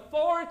given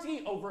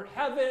authority over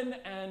heaven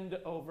and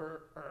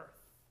over earth.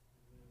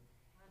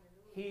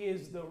 He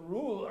is the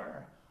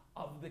ruler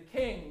of the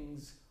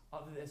kings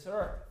of this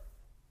earth.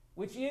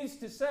 Which is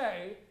to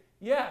say,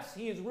 yes,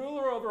 he is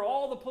ruler over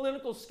all the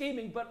political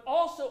scheming, but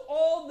also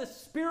all the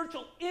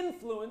spiritual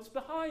influence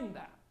behind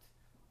that.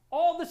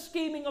 All the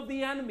scheming of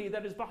the enemy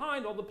that is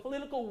behind all the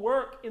political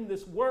work in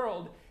this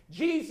world,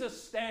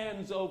 Jesus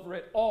stands over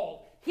it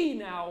all. He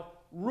now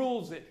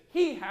rules it.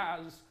 He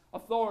has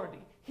authority.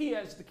 He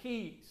has the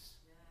keys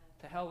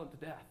to hell and to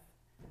death.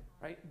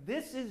 Right?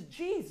 This is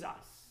Jesus.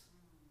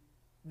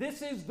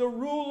 This is the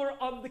ruler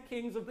of the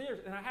kings of the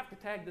earth. And I have to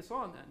tag this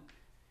on then.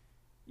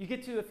 You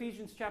get to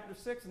Ephesians chapter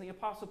 6, and the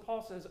Apostle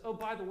Paul says, oh,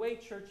 by the way,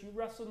 church, you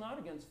wrestle not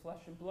against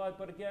flesh and blood,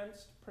 but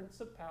against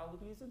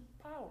principalities and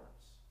powers.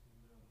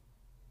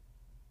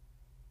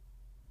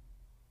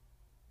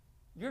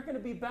 You're going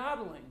to be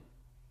battling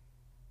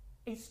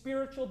a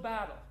spiritual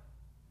battle.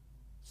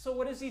 So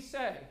what does he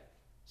say?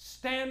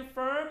 Stand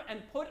firm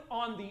and put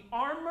on the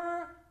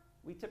armor,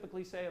 we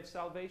typically say of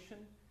salvation.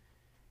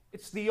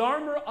 It's the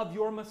armor of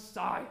your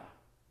Messiah.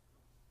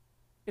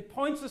 It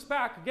points us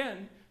back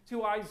again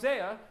to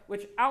Isaiah,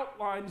 which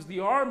outlines the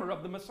armor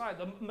of the Messiah.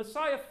 The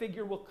Messiah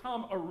figure will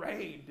come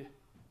arrayed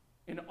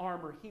in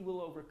armor. He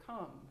will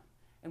overcome.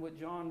 And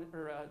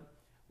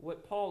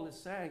what Paul is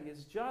saying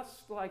is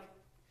just like,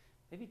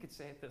 maybe you could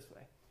say it this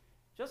way.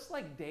 Just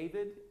like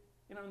David,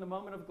 in the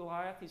moment of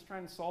Goliath, he's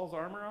trying Saul's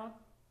armor on.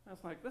 I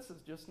was like, this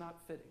is just not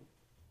fitting.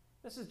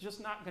 This is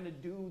just not going to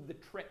do the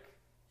trick.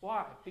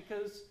 Why?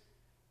 Because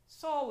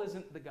Saul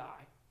isn't the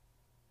guy.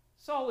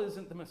 Saul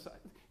isn't the Messiah.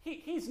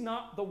 He's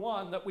not the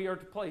one that we are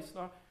to place.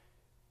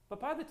 But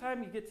by the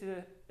time you get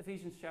to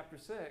Ephesians chapter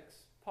 6,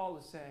 Paul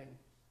is saying,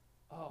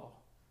 oh,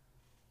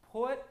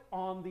 put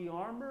on the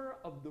armor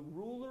of the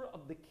ruler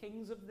of the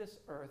kings of this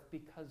earth,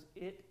 because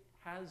it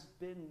has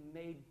been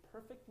made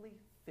perfectly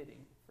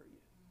fitting for you.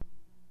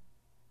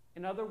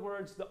 In other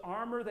words, the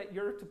armor that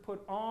you're to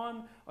put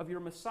on of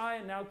your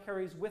Messiah now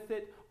carries with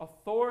it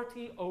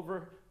authority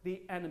over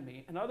the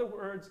enemy. In other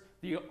words,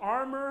 the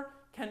armor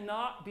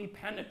cannot be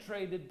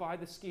penetrated by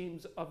the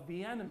schemes of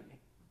the enemy.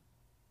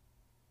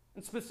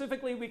 And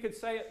specifically, we could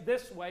say it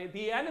this way: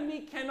 the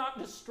enemy cannot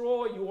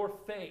destroy your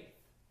faith.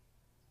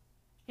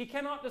 He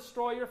cannot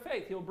destroy your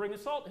faith. He'll bring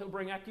assault, he'll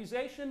bring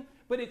accusation,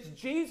 but it's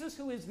Jesus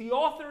who is the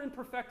author and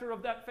perfecter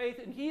of that faith,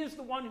 and he is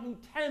the one who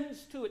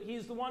tends to it. He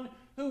is the one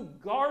who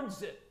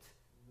guards it,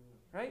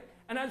 right?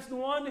 And as the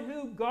one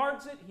who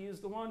guards it, he is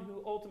the one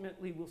who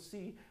ultimately will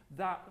see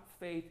that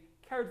faith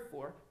cared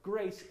for.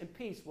 Grace and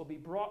peace will be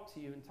brought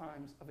to you in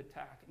times of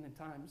attack and in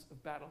times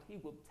of battle. He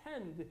will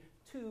tend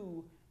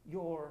to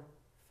your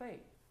faith.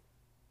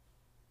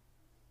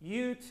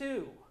 You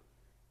too.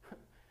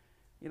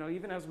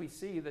 Even as we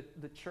see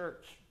that the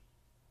church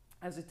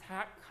as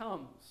attack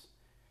comes,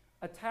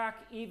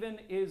 attack even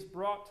is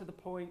brought to the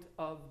point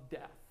of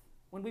death.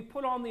 When we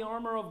put on the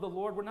armor of the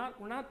Lord, we're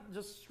not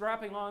just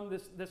strapping on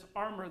this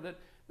armor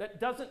that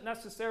doesn't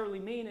necessarily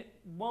mean it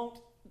won't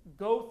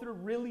go through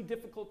really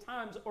difficult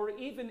times or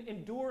even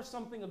endure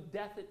something of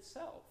death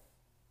itself.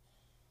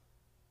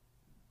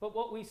 But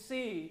what we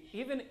see,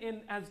 even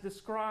as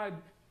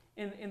described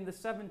in the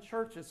 7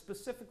 churches,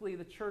 specifically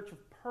the church of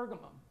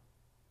Pergamum,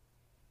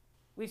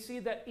 we see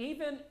that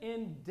even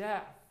in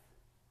death,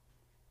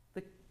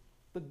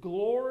 the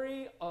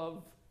glory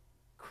of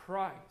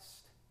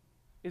Christ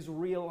is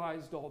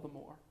realized all the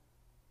more.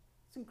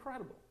 It's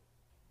incredible.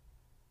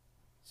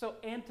 So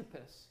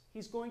Antipas,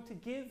 he's going to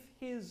give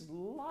his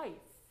life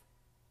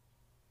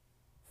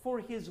for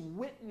his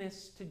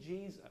witness to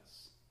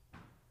Jesus.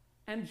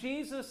 And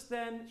Jesus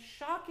then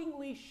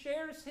shockingly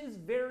shares his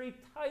very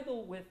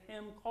title with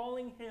him,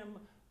 calling him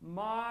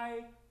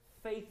my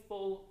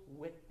faithful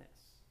witness.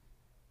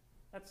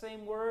 That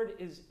same word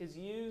is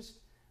used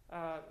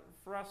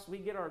for us. We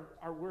get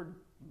our word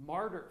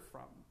martyr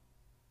from.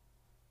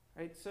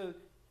 Right?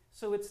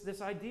 So it's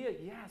this idea,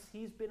 yes,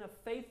 he's been a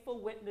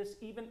faithful witness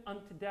even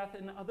unto death.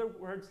 In other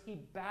words, he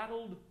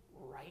battled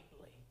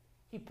rightly.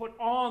 He put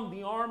on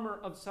the armor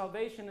of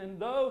salvation, and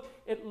though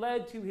it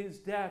led to his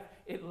death,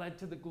 it led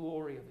to the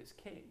glory of his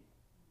king.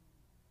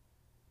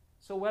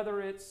 So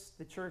whether it's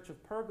the church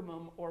of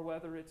Pergamum or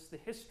whether it's the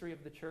history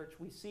of the church,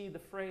 we see the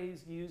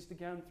phrase used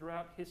again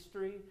throughout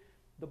history,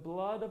 the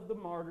blood of the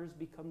martyrs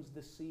becomes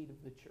the seed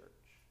of the church.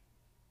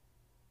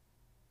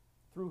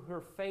 Through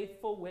her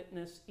faithful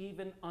witness,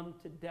 even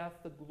unto death,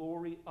 the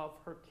glory of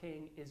her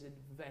king is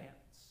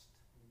advanced.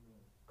 Amen.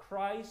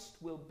 Christ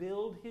will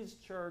build his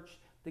church.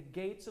 The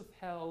gates of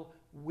hell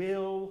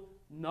will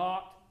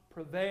not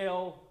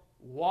prevail.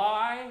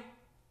 Why?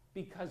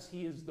 Because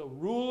he is the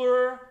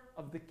ruler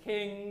of the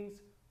kings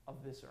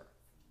of this earth.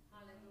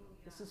 Hallelujah.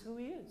 This is who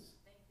he is.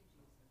 Thank you,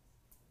 Jesus.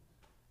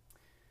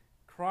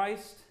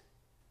 Christ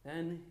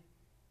then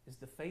is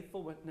the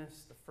faithful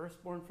witness, the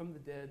firstborn from the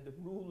dead, the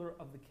ruler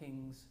of the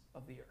kings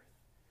of the earth.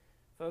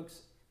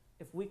 Folks,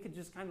 if we could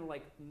just kind of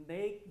like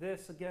make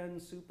this again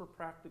super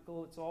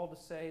practical, it's all to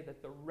say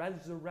that the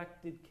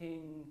resurrected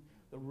king,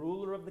 the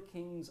ruler of the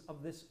kings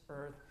of this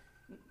earth,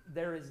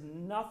 there is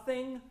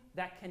nothing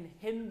that can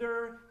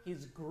hinder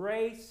his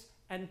grace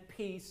and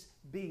peace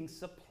being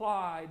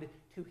supplied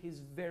to his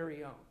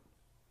very own.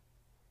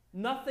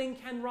 Nothing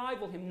can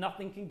rival him.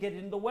 Nothing can get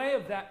in the way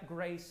of that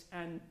grace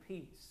and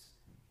peace.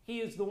 He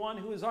is the one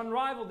who is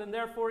unrivaled, and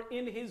therefore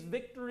in his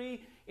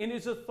victory, in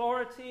his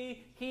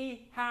authority,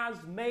 he has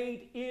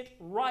made it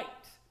right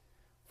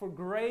for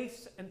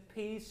grace and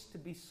peace to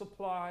be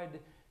supplied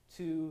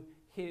to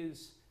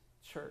his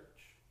church.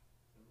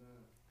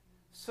 Amen.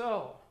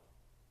 So,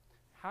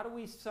 how do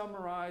we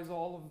summarize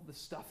all of the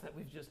stuff that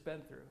we've just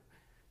been through?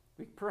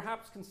 We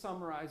perhaps can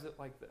summarize it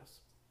like this.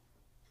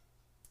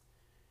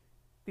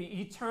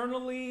 The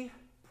eternally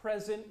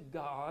present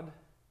God,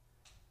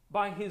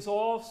 by his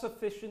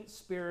all-sufficient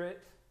Spirit,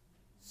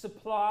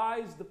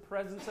 supplies the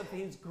presence of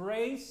his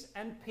grace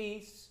and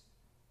peace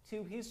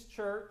to his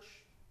church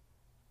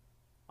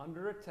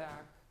under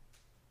attack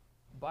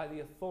by the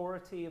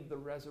authority of the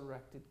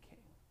resurrected King.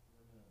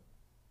 Amen.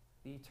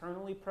 The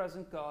eternally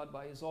present God,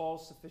 by his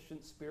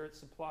all-sufficient Spirit,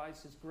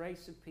 supplies his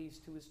grace and peace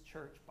to his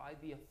church by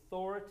the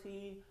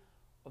authority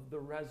of the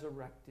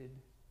resurrected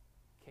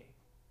King.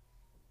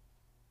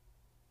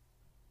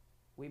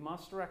 We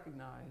must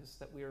recognize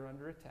that we are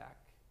under attack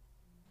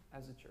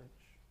as a church.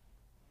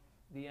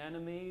 The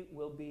enemy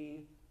will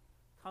be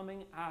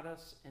coming at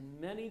us in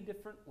many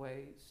different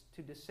ways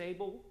to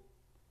disable,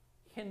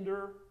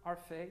 hinder our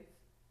faith,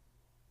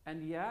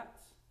 and yet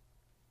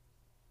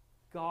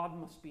God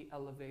must be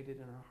elevated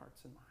in our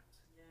hearts and minds.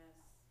 Yes.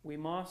 We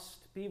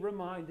must be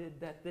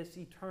reminded that this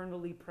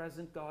eternally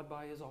present God,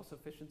 by his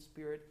all-sufficient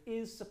Spirit,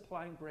 is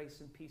supplying grace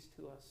and peace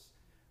to us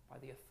by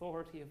the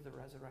authority of the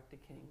resurrected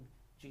King,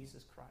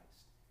 Jesus Christ.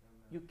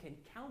 Amen. You can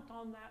count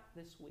on that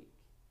this week.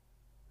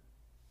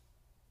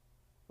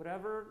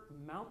 Whatever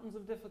mountains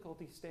of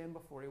difficulty stand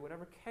before you,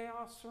 whatever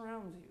chaos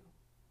surrounds you,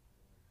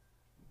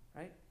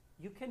 right?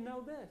 You can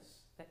know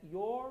this, that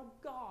your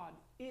God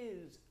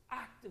is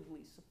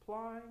actively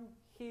supplying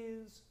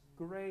his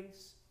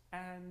grace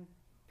and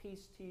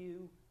peace to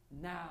you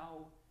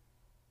now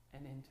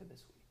and into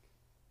this week.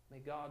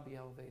 May God be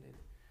elevated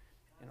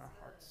in our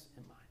hearts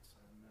and minds.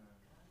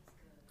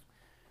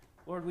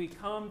 Lord, we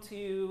come to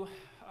you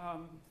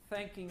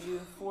thanking you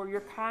for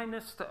your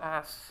kindness to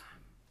us.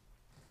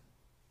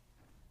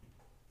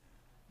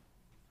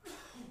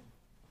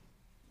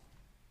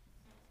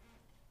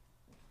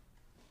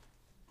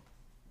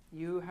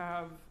 You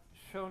have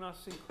shown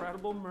us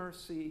incredible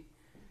mercy.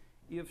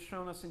 You have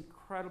shown us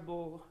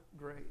incredible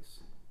grace.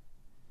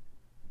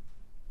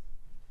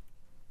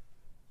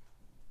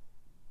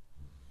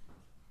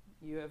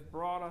 You have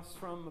brought us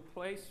from a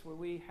place where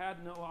we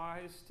had no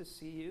eyes to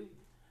see you.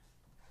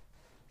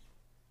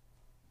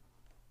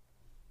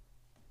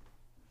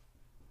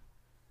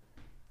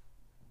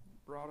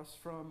 Brought us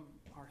from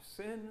our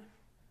sin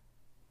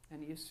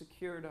and you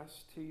secured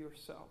us to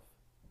yourself.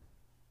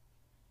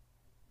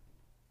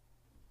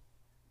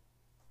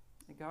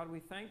 And God, we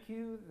thank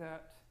you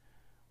that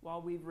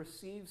while we've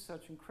received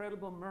such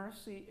incredible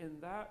mercy in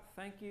that,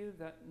 thank you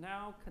that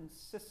now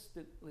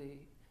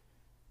consistently,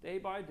 day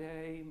by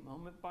day,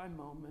 moment by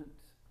moment,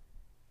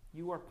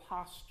 you are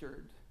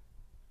postured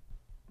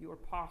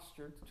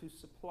to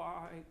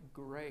supply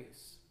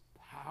grace,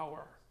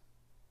 power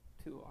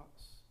to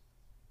us,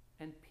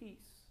 and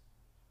peace,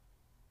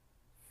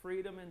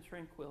 freedom and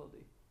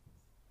tranquility.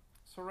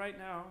 So right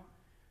now,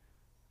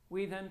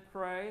 we then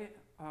pray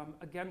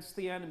against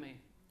the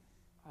enemy.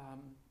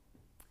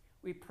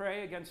 We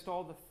pray against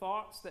all the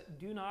thoughts that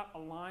do not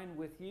align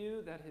with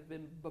you, that have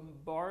been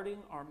bombarding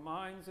our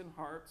minds and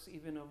hearts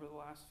even over the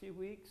last few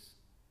weeks.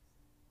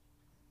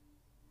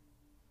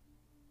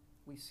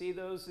 We see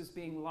those as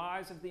being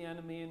lies of the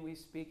enemy, and we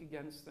speak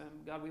against them.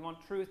 God, we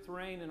want truth to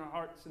reign in our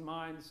hearts and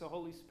minds. So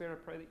Holy Spirit,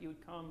 I pray that you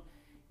would come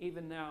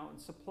even now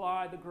and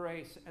supply the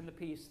grace and the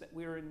peace that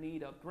we are in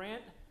need of.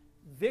 Grant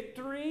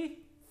victory,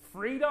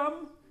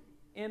 freedom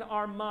in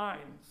our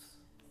minds.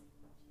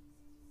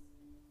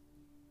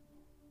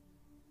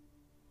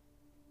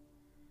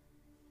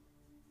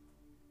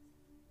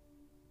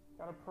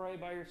 God, I pray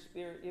by your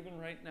Spirit, even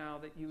right now,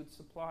 that you would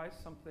supply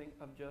something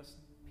of just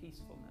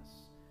peacefulness.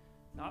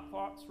 Not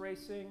thoughts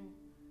racing,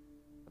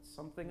 but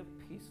something of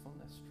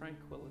peacefulness,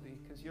 tranquility,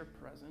 because you're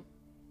present.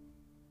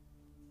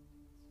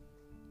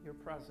 You're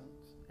present.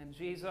 And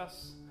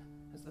Jesus,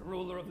 as the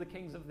ruler of the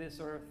kings of this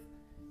earth,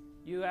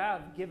 you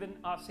have given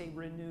us a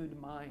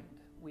renewed mind.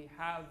 We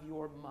have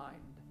your mind.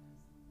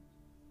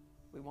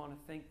 We want to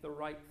think the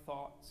right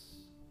thoughts.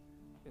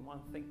 We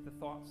want to think the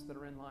thoughts that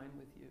are in line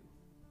with you.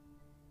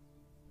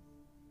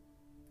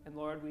 And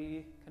Lord,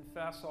 we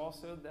confess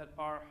also that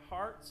our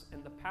hearts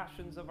and the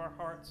passions of our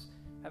hearts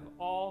have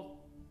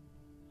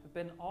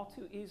been all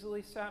too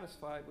easily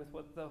satisfied with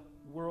what the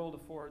world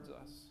affords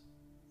us.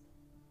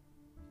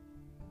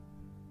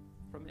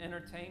 From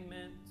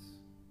entertainment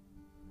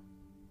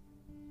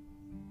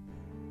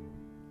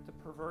to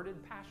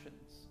perverted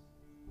passions.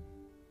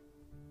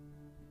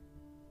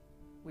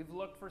 We've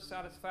looked for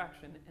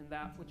satisfaction in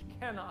that which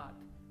cannot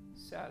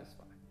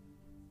satisfy.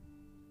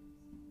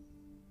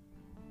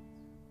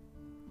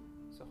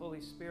 So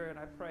Holy Spirit,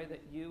 I pray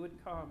that you would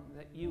come,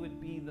 that you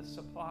would be the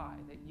supply,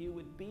 that you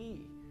would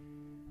be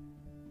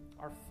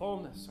our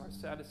fullness, our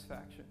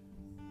satisfaction.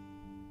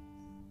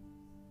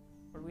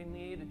 Lord, we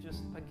need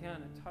just,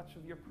 again, a touch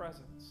of your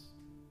presence.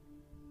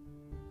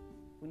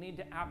 We need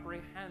to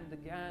apprehend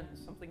again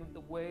something of the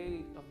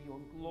weight of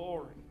your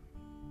glory.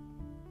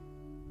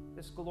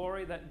 This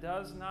glory that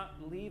does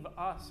not leave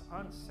us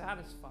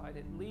unsatisfied.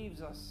 It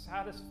leaves us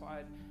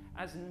satisfied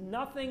as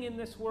nothing in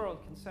this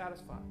world can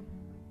satisfy.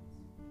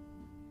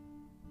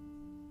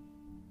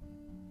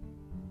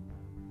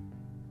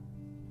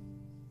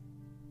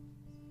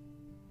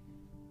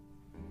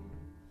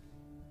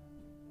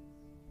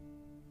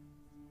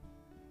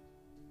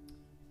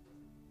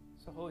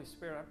 So Holy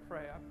Spirit,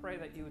 I pray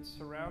that you would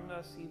surround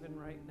us even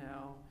right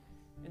now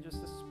in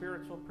just the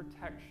spiritual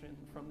protection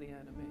from the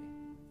enemy.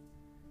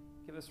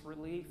 Give us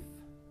relief.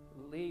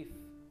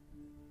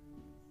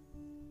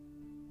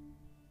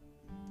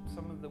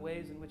 Some of the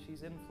ways in which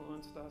he's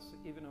influenced us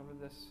even over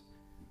this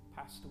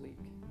past week.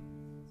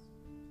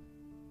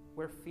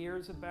 Where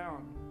fears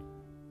abound.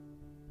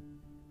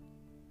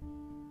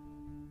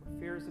 Where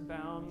fears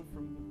abound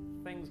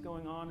from things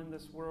going on in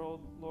this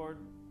world, Lord,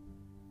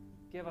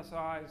 give us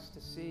eyes to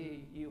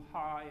see you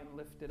high and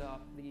lifted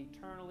up, the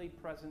eternally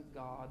present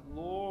God,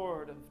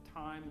 Lord of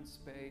time and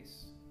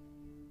space.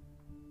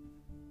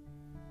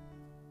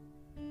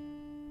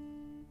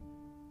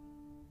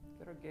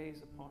 Get our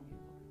gaze upon you,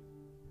 Lord.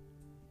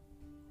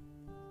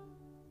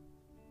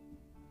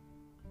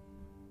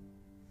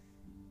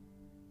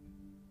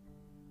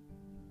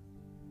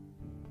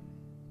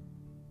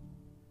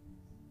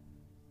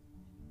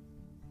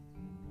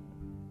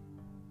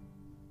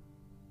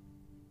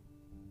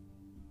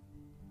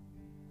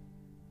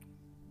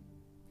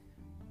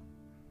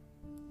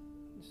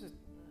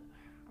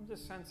 I'm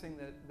just sensing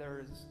that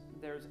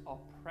there's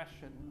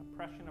oppression,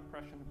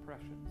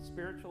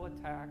 spiritual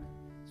attack,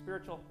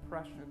 spiritual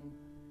oppression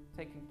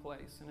taking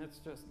place, and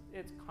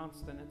it's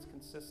constant, it's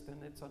consistent,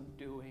 it's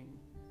undoing.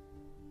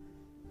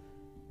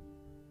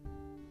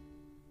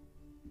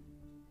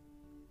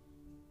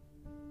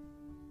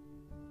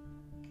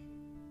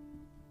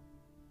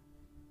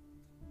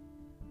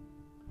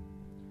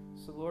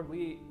 So Lord,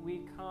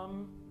 we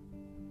come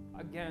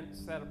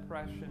against that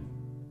oppression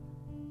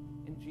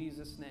in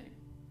Jesus' name.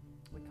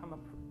 We come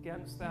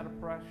against that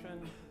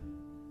oppression.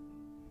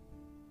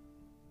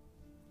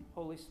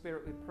 Holy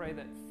Spirit, we pray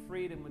that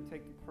freedom would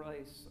take the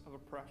place of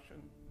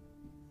oppression.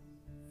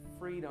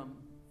 Freedom.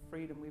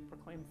 We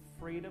proclaim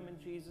freedom in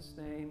Jesus'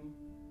 name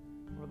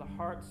over the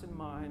hearts and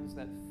minds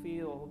that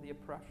feel the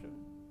oppression.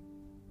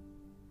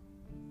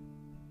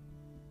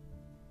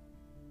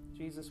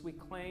 Jesus, we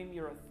claim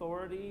your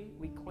authority.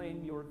 We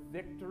claim your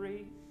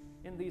victory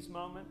in these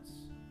moments.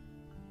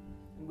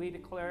 And we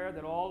declare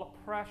that all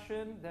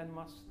oppression then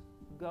must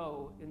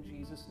go in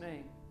Jesus'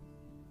 name.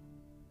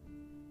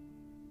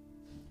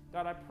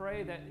 God, I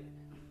pray that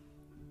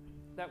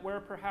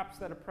where perhaps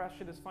that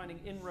oppression is finding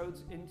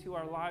inroads into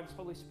our lives,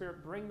 Holy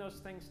Spirit, bring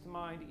those things to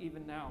mind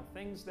even now.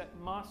 Things that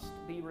must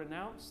be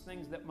renounced,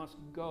 things that must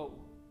go.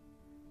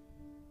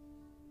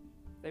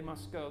 They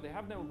must go. They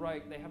have no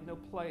right, they have no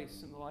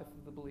place in the life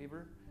of the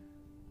believer.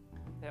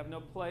 They have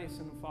no place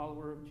in the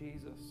follower of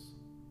Jesus.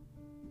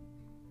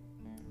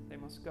 They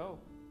must go.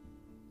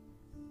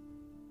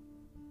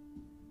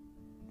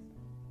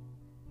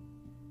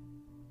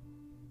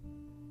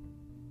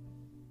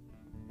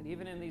 And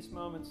even in these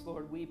moments,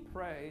 Lord, we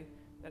pray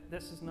that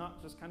this is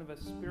not just kind of a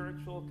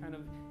spiritual kind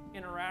of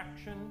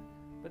interaction,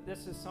 but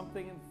this is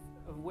something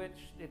of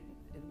which it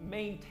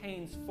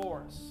maintains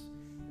force,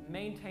 it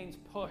maintains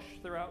push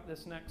throughout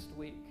this next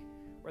week,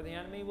 where the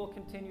enemy will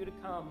continue to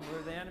come,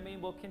 where the enemy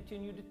will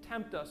continue to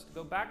tempt us to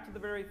go back to the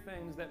very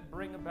things that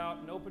bring about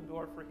an open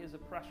door for his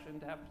oppression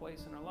to have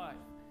place in our life.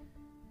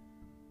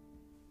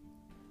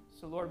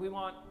 So, Lord, we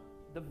want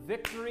the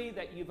victory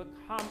that you've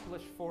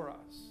accomplished for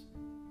us.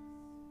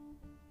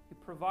 You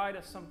provide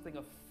us something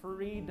of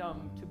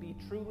freedom to be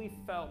truly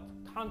felt,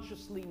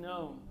 consciously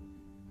known.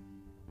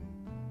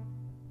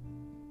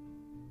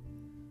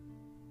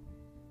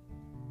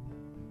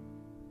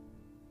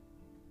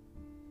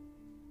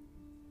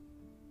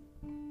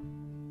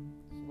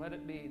 So let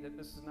it be that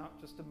this is not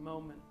just a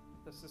moment.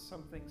 This is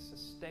something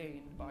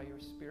sustained by your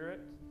Spirit,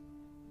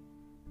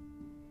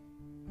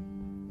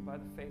 by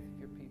the faith of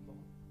your people.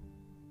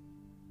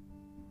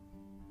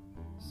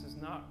 This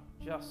is not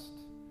just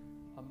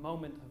a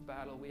moment of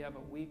battle. We have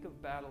a week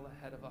of battle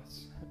ahead of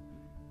us.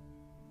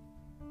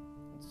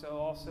 And so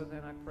also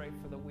then I pray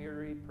for the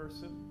weary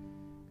person.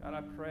 God,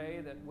 I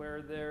pray that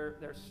where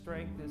their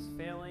strength is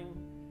failing,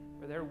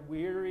 where they're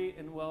weary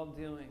in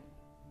well-doing,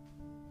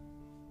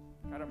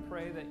 God, I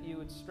pray that you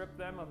would strip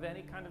them of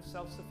any kind of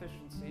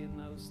self-sufficiency in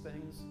those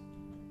things.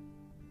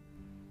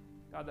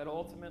 God, that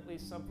ultimately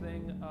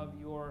something of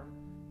your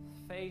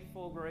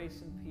faithful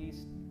grace and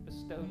peace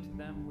bestowed to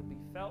them would be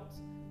felt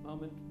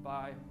moment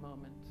by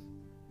moment.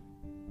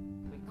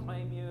 We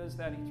claim you as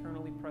that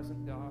eternally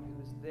present God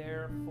who is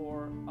there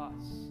for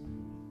us,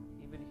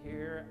 even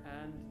here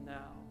and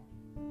now.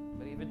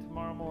 But even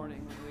tomorrow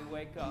morning when we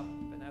wake up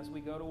and as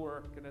we go to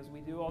work and as we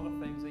do all the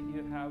things that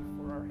you have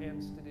for our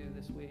hands to do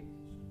this week,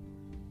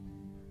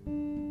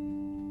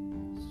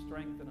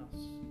 strengthen us.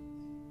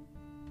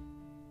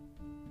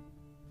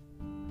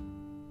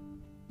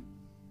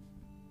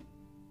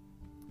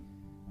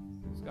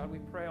 So God, we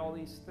pray all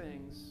these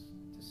things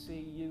to see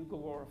you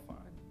glorified,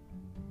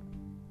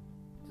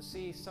 to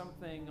see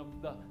something of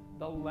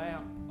the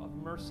lamp of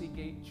Mercy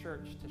Gate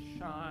Church to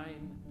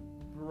shine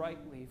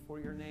brightly for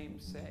your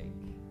name's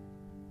sake.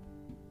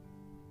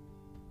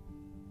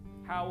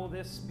 How will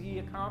this be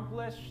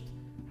accomplished?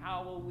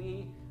 How will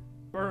we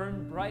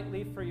burn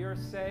brightly for your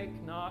sake,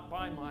 not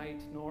by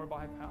might nor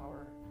by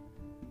power,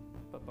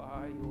 but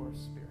by your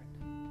Spirit?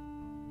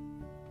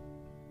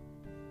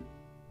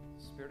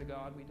 Spirit of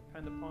God, we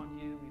depend upon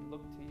you. We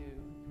look to you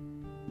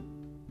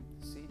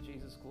to see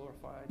Jesus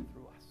glorified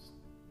through us.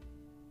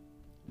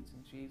 It's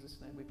in Jesus'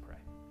 name we pray.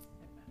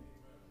 Amen.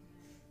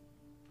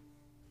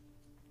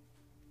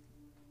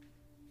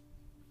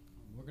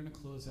 We're going to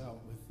close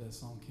out with the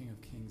song King of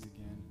Kings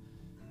again.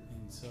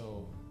 And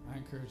so I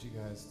encourage you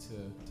guys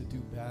to do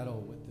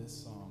battle with this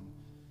song.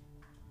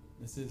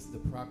 This is the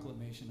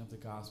proclamation of the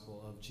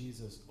gospel of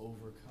Jesus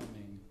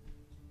overcoming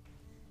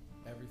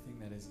everything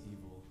that is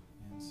evil.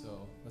 And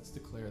so let's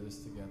declare this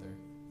together.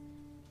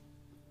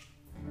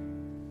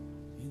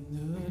 In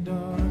the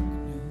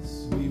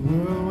darkness we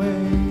were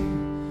away,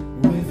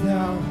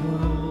 without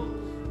hope,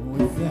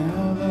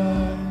 without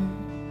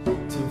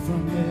light, till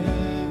from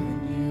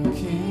heaven you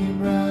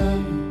came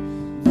right.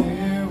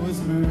 There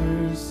was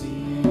mercy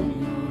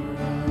in your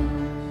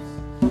eyes,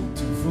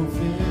 to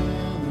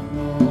fulfill the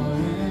law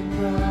and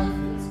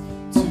prophets,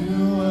 to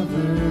a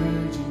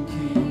virgin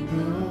came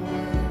the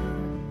word,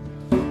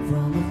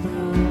 from a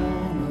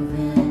throne of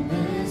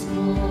endless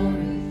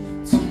glory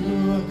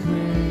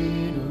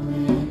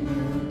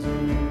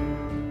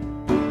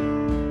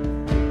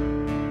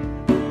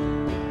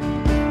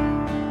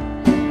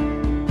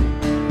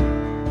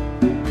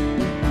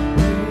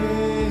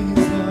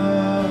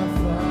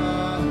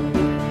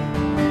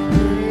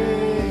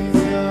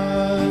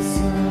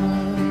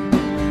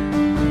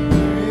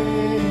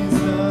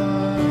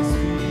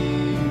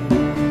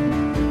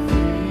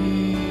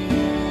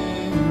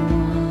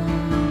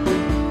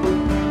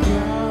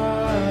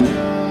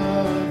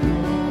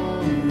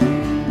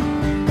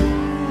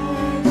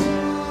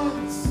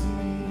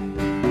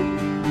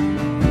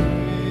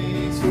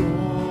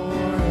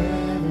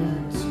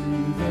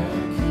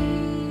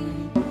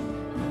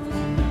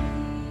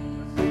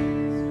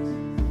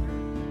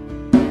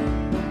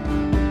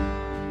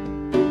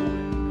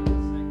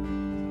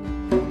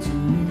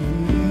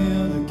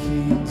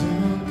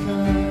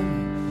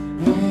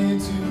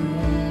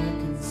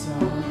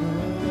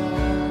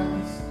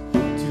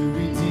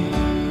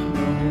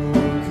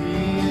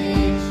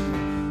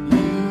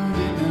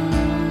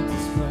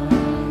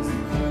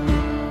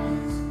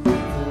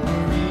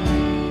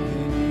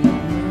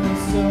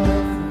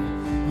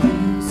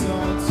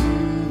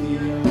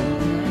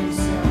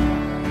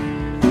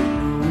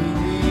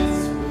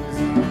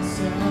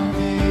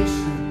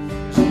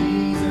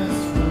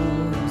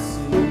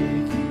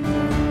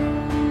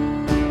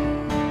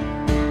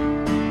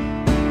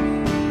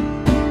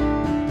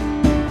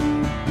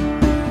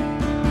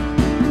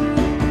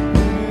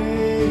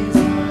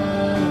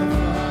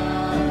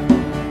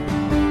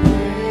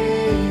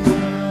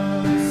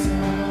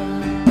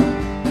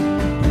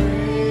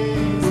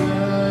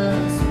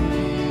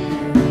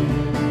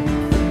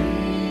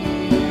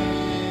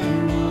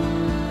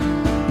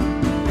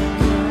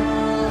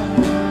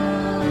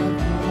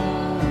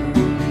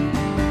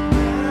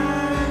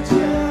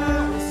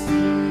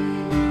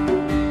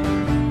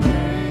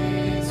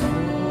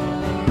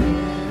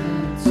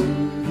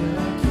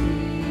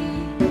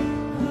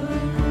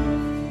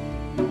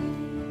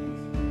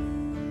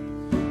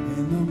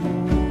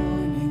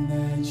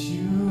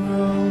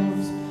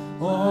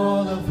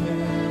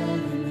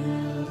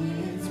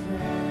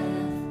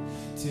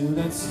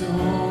that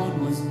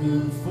stone was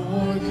moved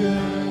for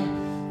good,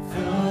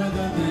 for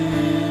the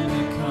Lamb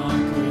that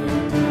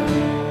conquered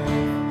death.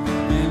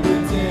 And the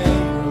dead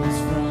rose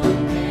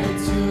from their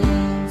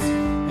tombs,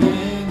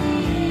 and the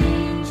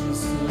angels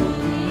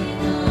stood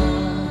in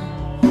awe.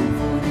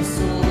 For the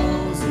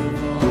souls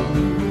of all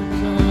who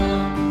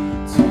come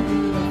to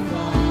the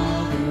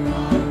Father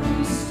are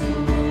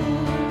restored.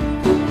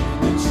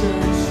 And the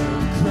church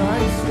of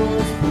Christ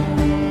was born.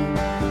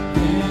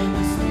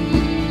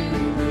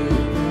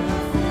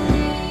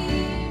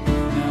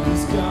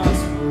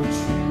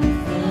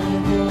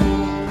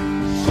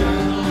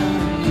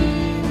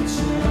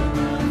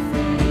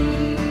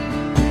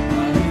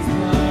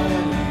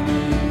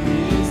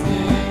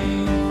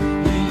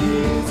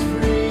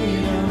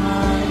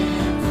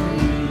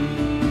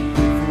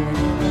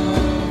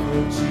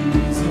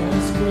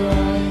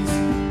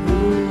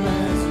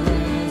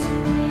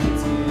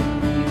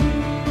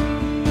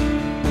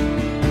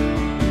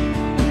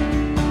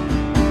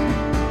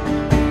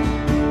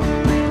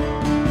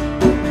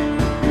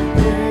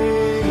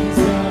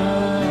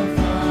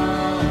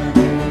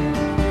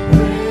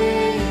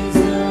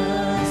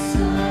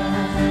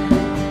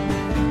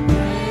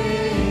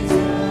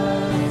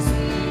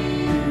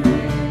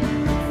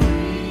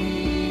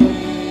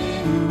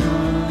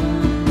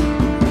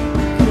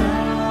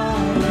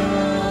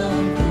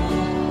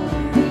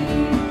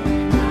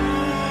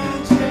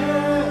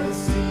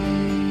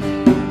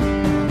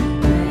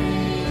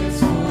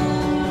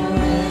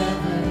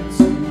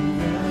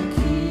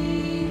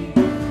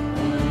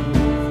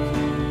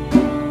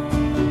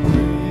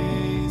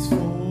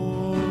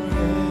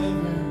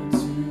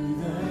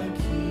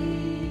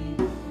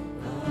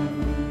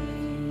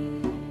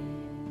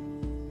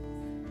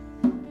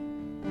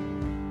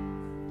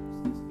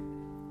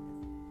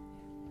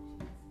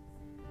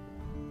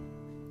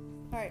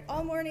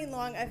 All morning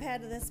long, I've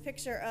had this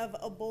picture of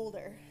a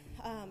boulder,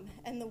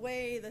 and the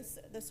way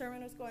the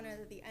sermon was going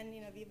at the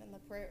ending of even the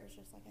prayer was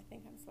just like, I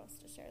think I'm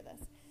supposed to share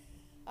this.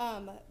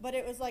 But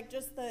it was like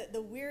just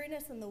the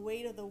weariness and the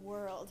weight of the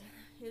world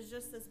is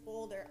just this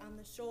boulder on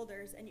the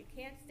shoulders, and you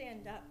can't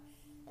stand up.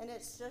 And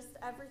it's just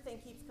everything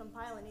keeps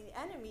compiling, and the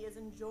enemy is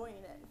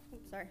enjoying it.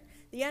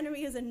 The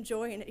enemy is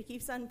enjoying it. It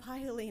keeps on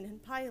piling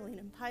and piling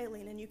and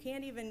piling, and you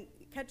can't even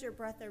catch your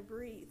breath or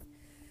breathe.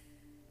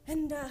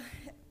 And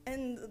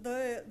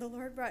the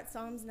Lord brought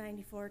Psalms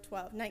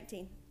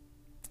 94:19.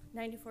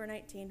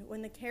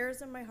 When the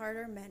cares of my heart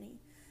are many,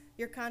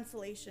 your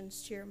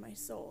consolations cheer my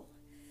soul.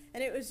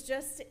 And it was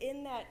just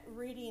in that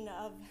reading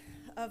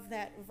of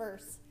that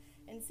verse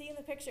and seeing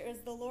the picture, it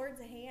was the Lord's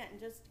hand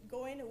just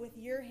going with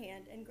your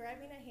hand and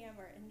grabbing a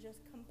hammer and just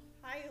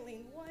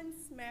compiling one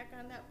smack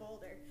on that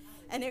boulder.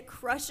 And it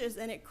crushes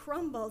and it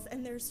crumbles,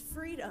 and there's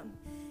freedom.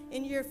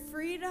 In your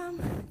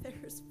freedom,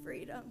 there's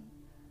freedom.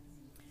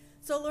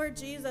 So, Lord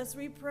Jesus,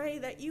 we pray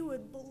that you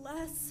would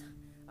bless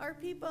our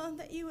people,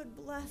 that you would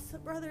bless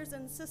brothers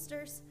and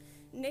sisters,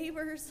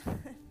 neighbors,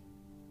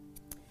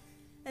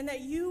 and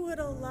that you would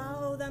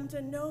allow them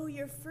to know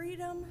your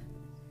freedom,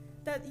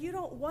 that you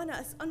don't want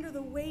us under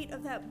the weight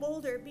of that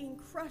boulder being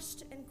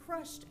crushed and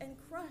crushed and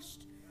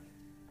crushed.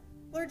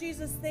 Lord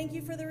Jesus, thank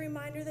you for the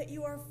reminder that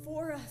you are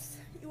for us.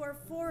 You are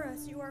for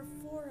us. You are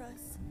for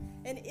us.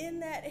 And in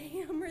that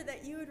hammer,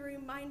 that you would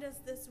remind us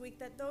this week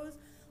that those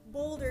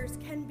boulders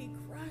can be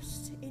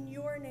crushed in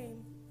your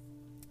name.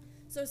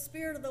 So,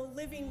 Spirit of the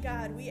living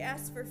God, we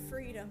ask for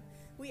freedom.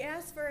 We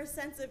ask for a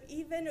sense of,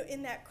 even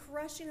in that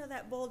crushing of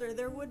that boulder,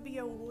 there would be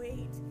a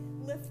weight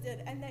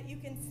lifted, and that you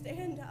can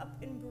stand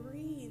up and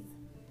breathe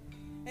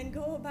and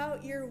go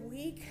about your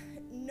week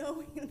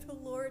knowing the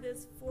Lord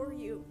is for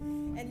you,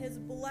 and his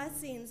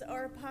blessings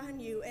are upon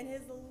you, and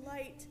his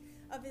light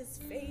of his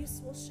face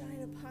will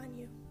shine upon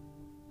you.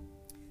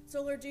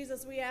 So, Lord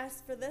Jesus, we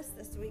ask for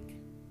this week.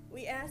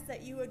 We ask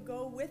that you would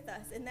go with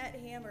us in that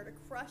hammer to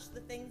crush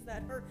the things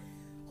that are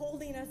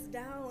holding us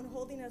down,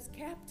 holding us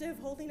captive,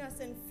 holding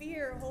us in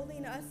fear,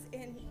 holding us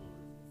in,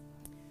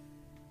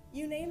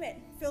 you name it,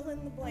 fill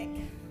in the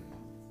blank.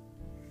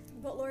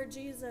 But Lord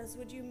Jesus,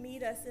 would you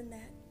meet us in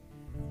that?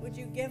 Would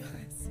you give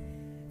us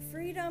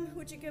freedom?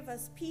 Would you give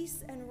us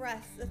peace and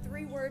rest? The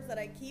three words that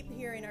I keep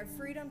hearing are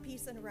freedom,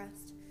 peace, and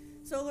rest.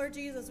 So Lord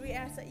Jesus, we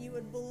ask that you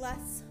would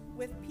bless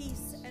with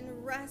peace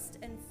and rest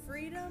and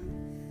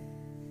freedom,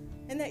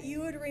 and that you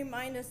would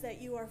remind us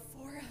that you are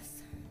for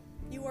us.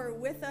 You are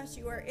with us.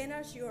 You are in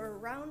us. You are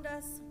around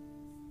us.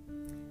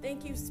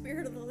 Thank you,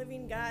 Spirit of the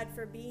living God,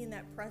 for being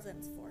that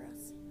presence for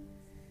us.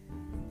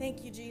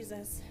 Thank you,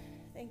 Jesus.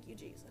 Thank you,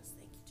 Jesus.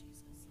 Thank you,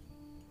 Jesus.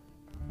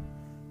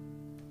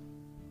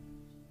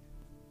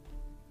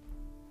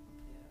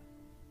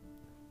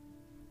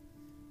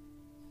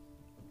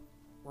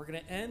 We're going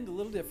to end a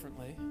little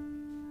differently.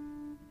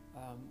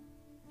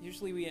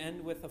 Usually we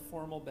end with a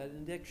formal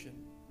benediction.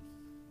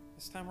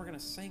 This time we're going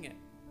to sing it.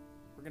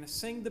 We're going to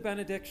sing the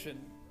benediction.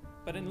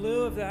 But in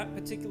lieu of that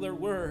particular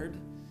word,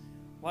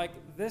 like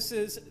this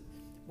is,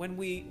 when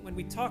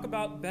we talk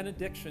about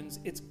benedictions,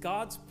 it's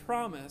God's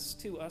promise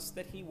to us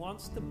that he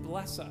wants to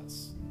bless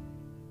us.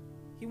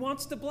 He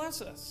wants to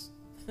bless us.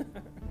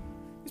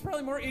 He's He's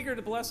probably more eager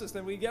to bless us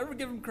than we ever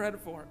give him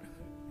credit for,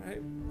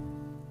 right?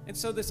 And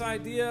so this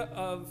idea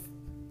of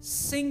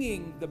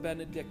singing the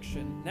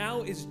benediction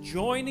now is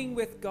joining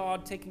with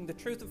God, taking the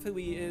truth of who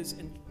he is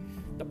and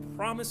the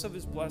promise of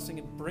his blessing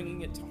and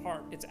bringing it to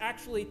heart. It's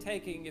actually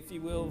taking, if you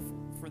will,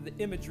 for the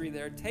imagery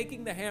there,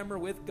 taking the hammer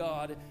with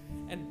God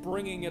and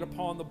bringing it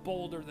upon the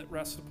boulder that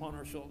rests upon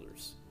our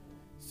shoulders.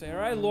 Say, all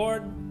right,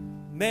 Lord,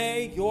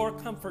 may your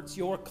comforts,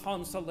 your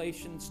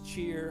consolations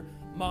cheer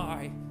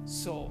my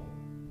soul.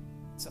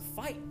 It's a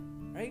fight,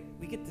 right?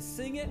 We get to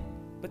sing it,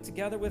 but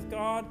together with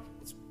God,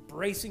 it's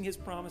embracing his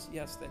promise,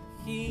 yes, that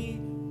he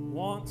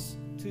wants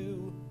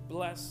to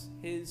bless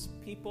his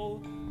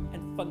people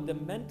and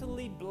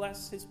fundamentally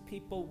bless his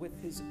people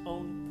with his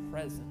own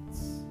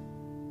presence.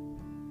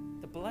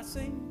 The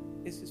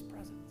blessing is his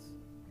presence.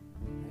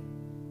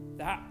 Right?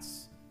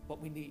 That's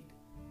what we need.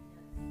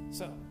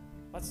 So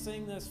let's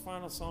sing this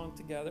final song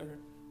together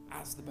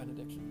as the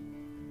benediction.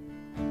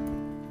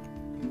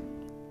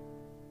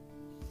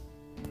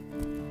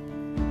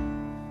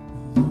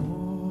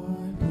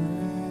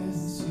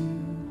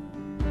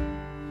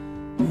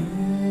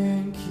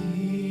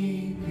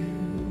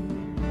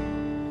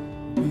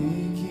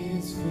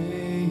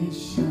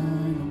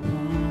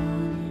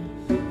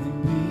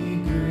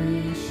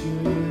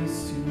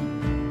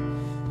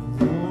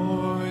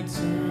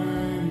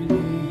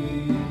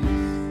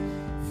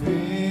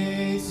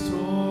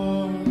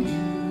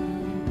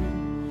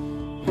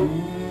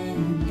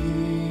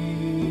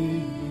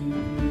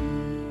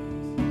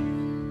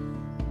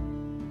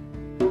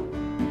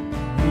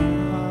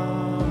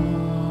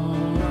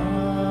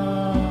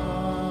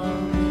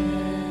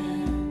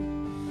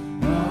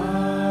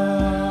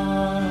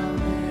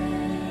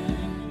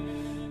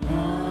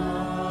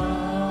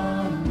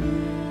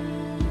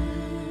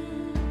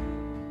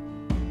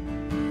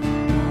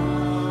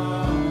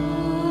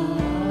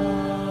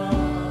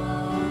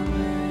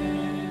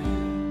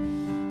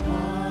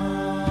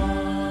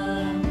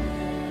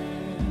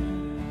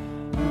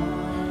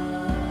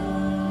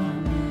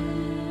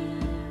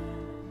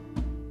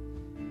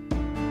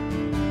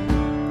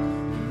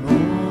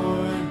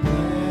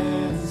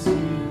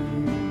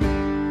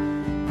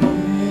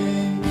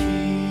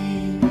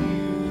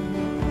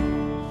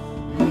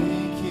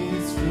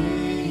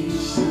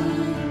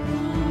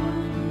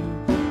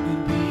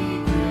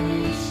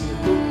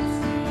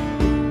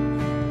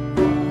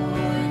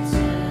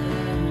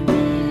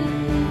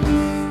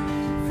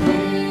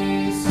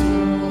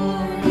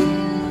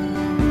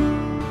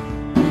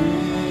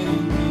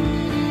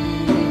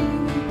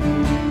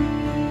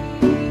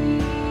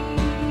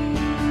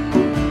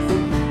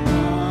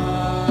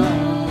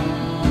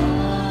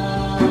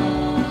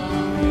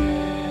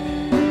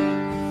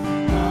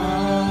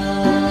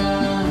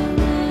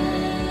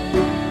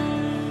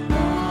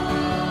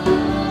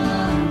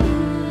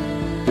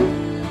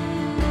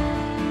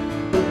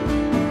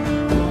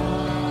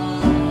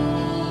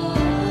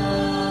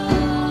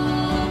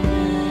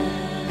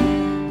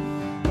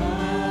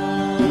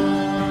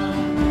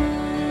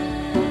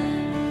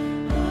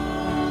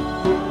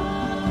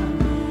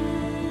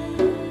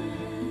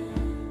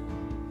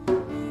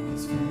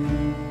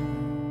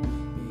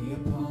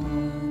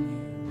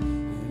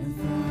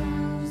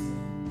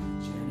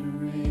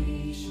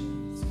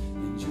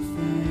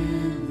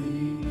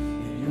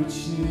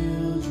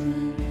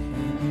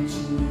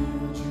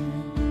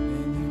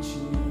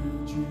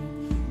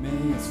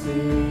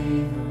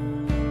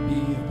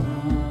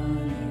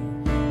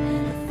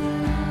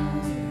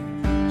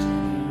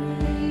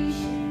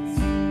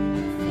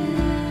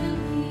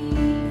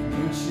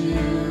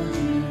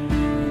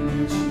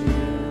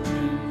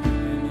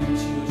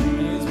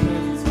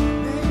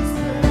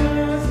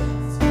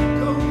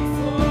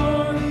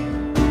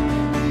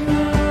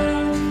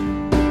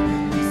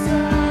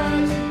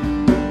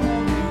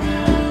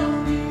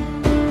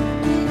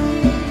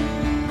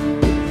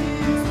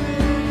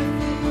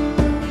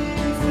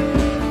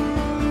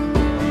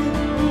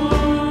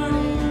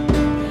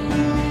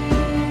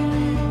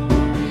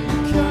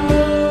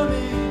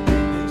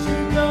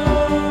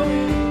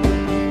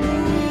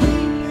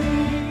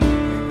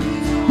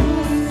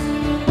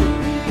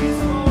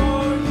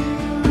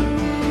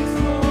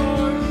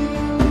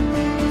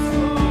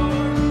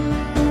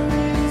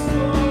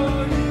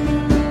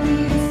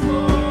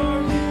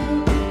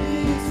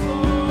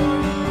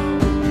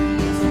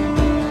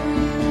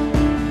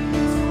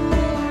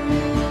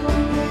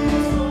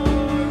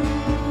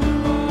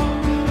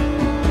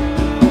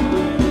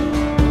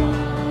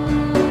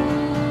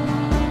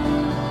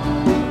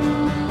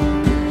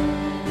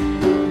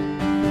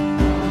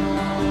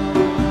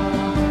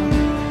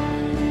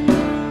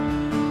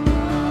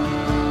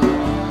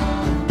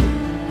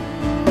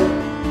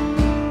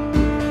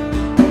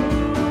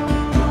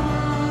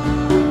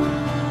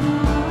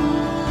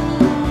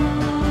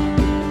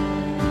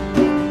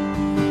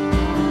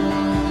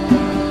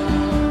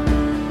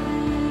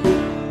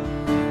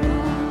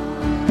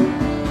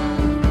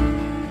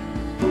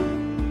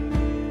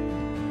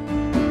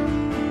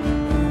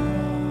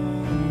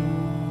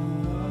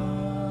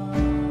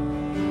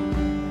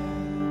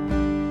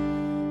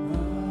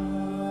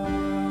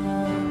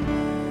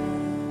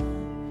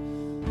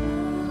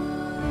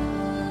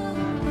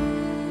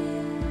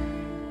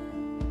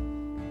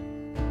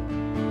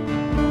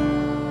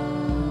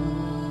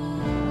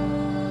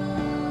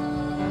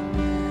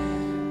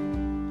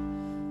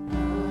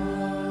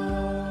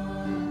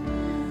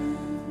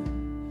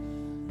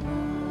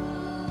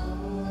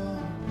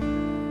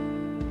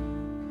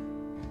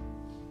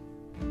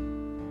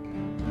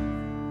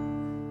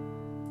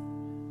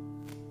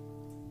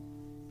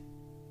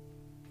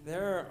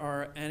 there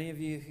are any of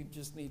you who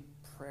just need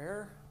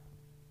prayer,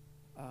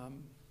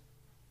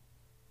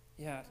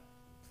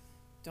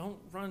 don't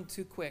run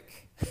too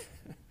quick.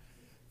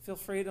 Feel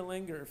free to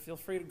linger. Feel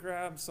free to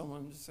grab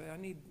someone. Just say, I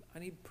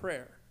need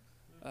prayer.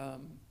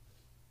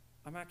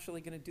 I'm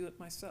actually going to do it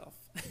myself.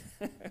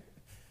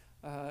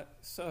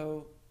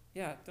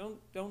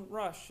 Don't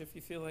rush if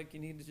you feel like you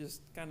need to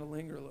just kind of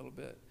linger a little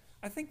bit.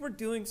 I think we're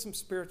doing some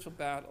spiritual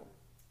battle.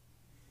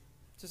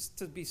 Just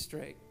to be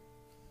straight.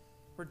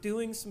 We're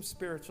doing some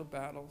spiritual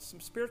battle. Some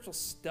spiritual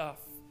stuff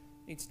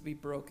needs to be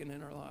broken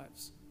in our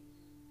lives.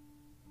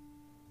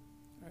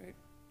 Right?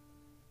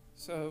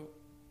 So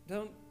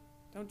don't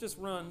just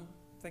run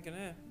thinking,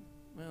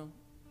 well,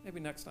 maybe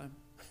next time.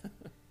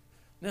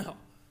 No.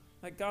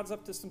 Like, God's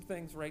up to some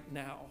things right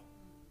now.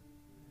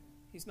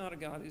 He's not a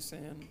God who's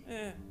saying,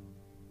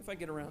 if I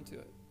get around to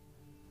it.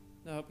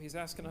 Nope, he's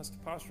asking us to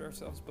posture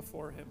ourselves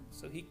before him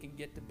so he can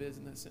get to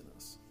business in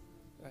us.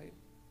 Right?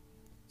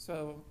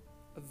 So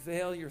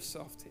avail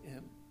yourself to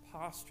him.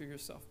 Posture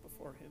yourself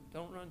before him.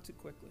 Don't run too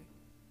quickly.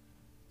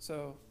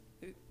 So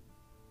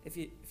if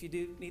you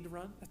do need to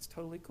run, that's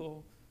totally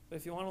cool. But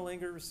if you want to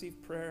linger,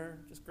 receive prayer,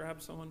 just grab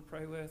someone to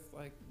pray with,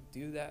 like,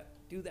 do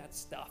that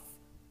stuff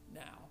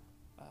now.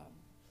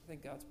 I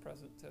think God's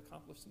present to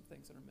accomplish some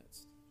things in our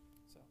midst.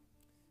 So,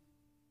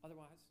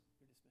 otherwise.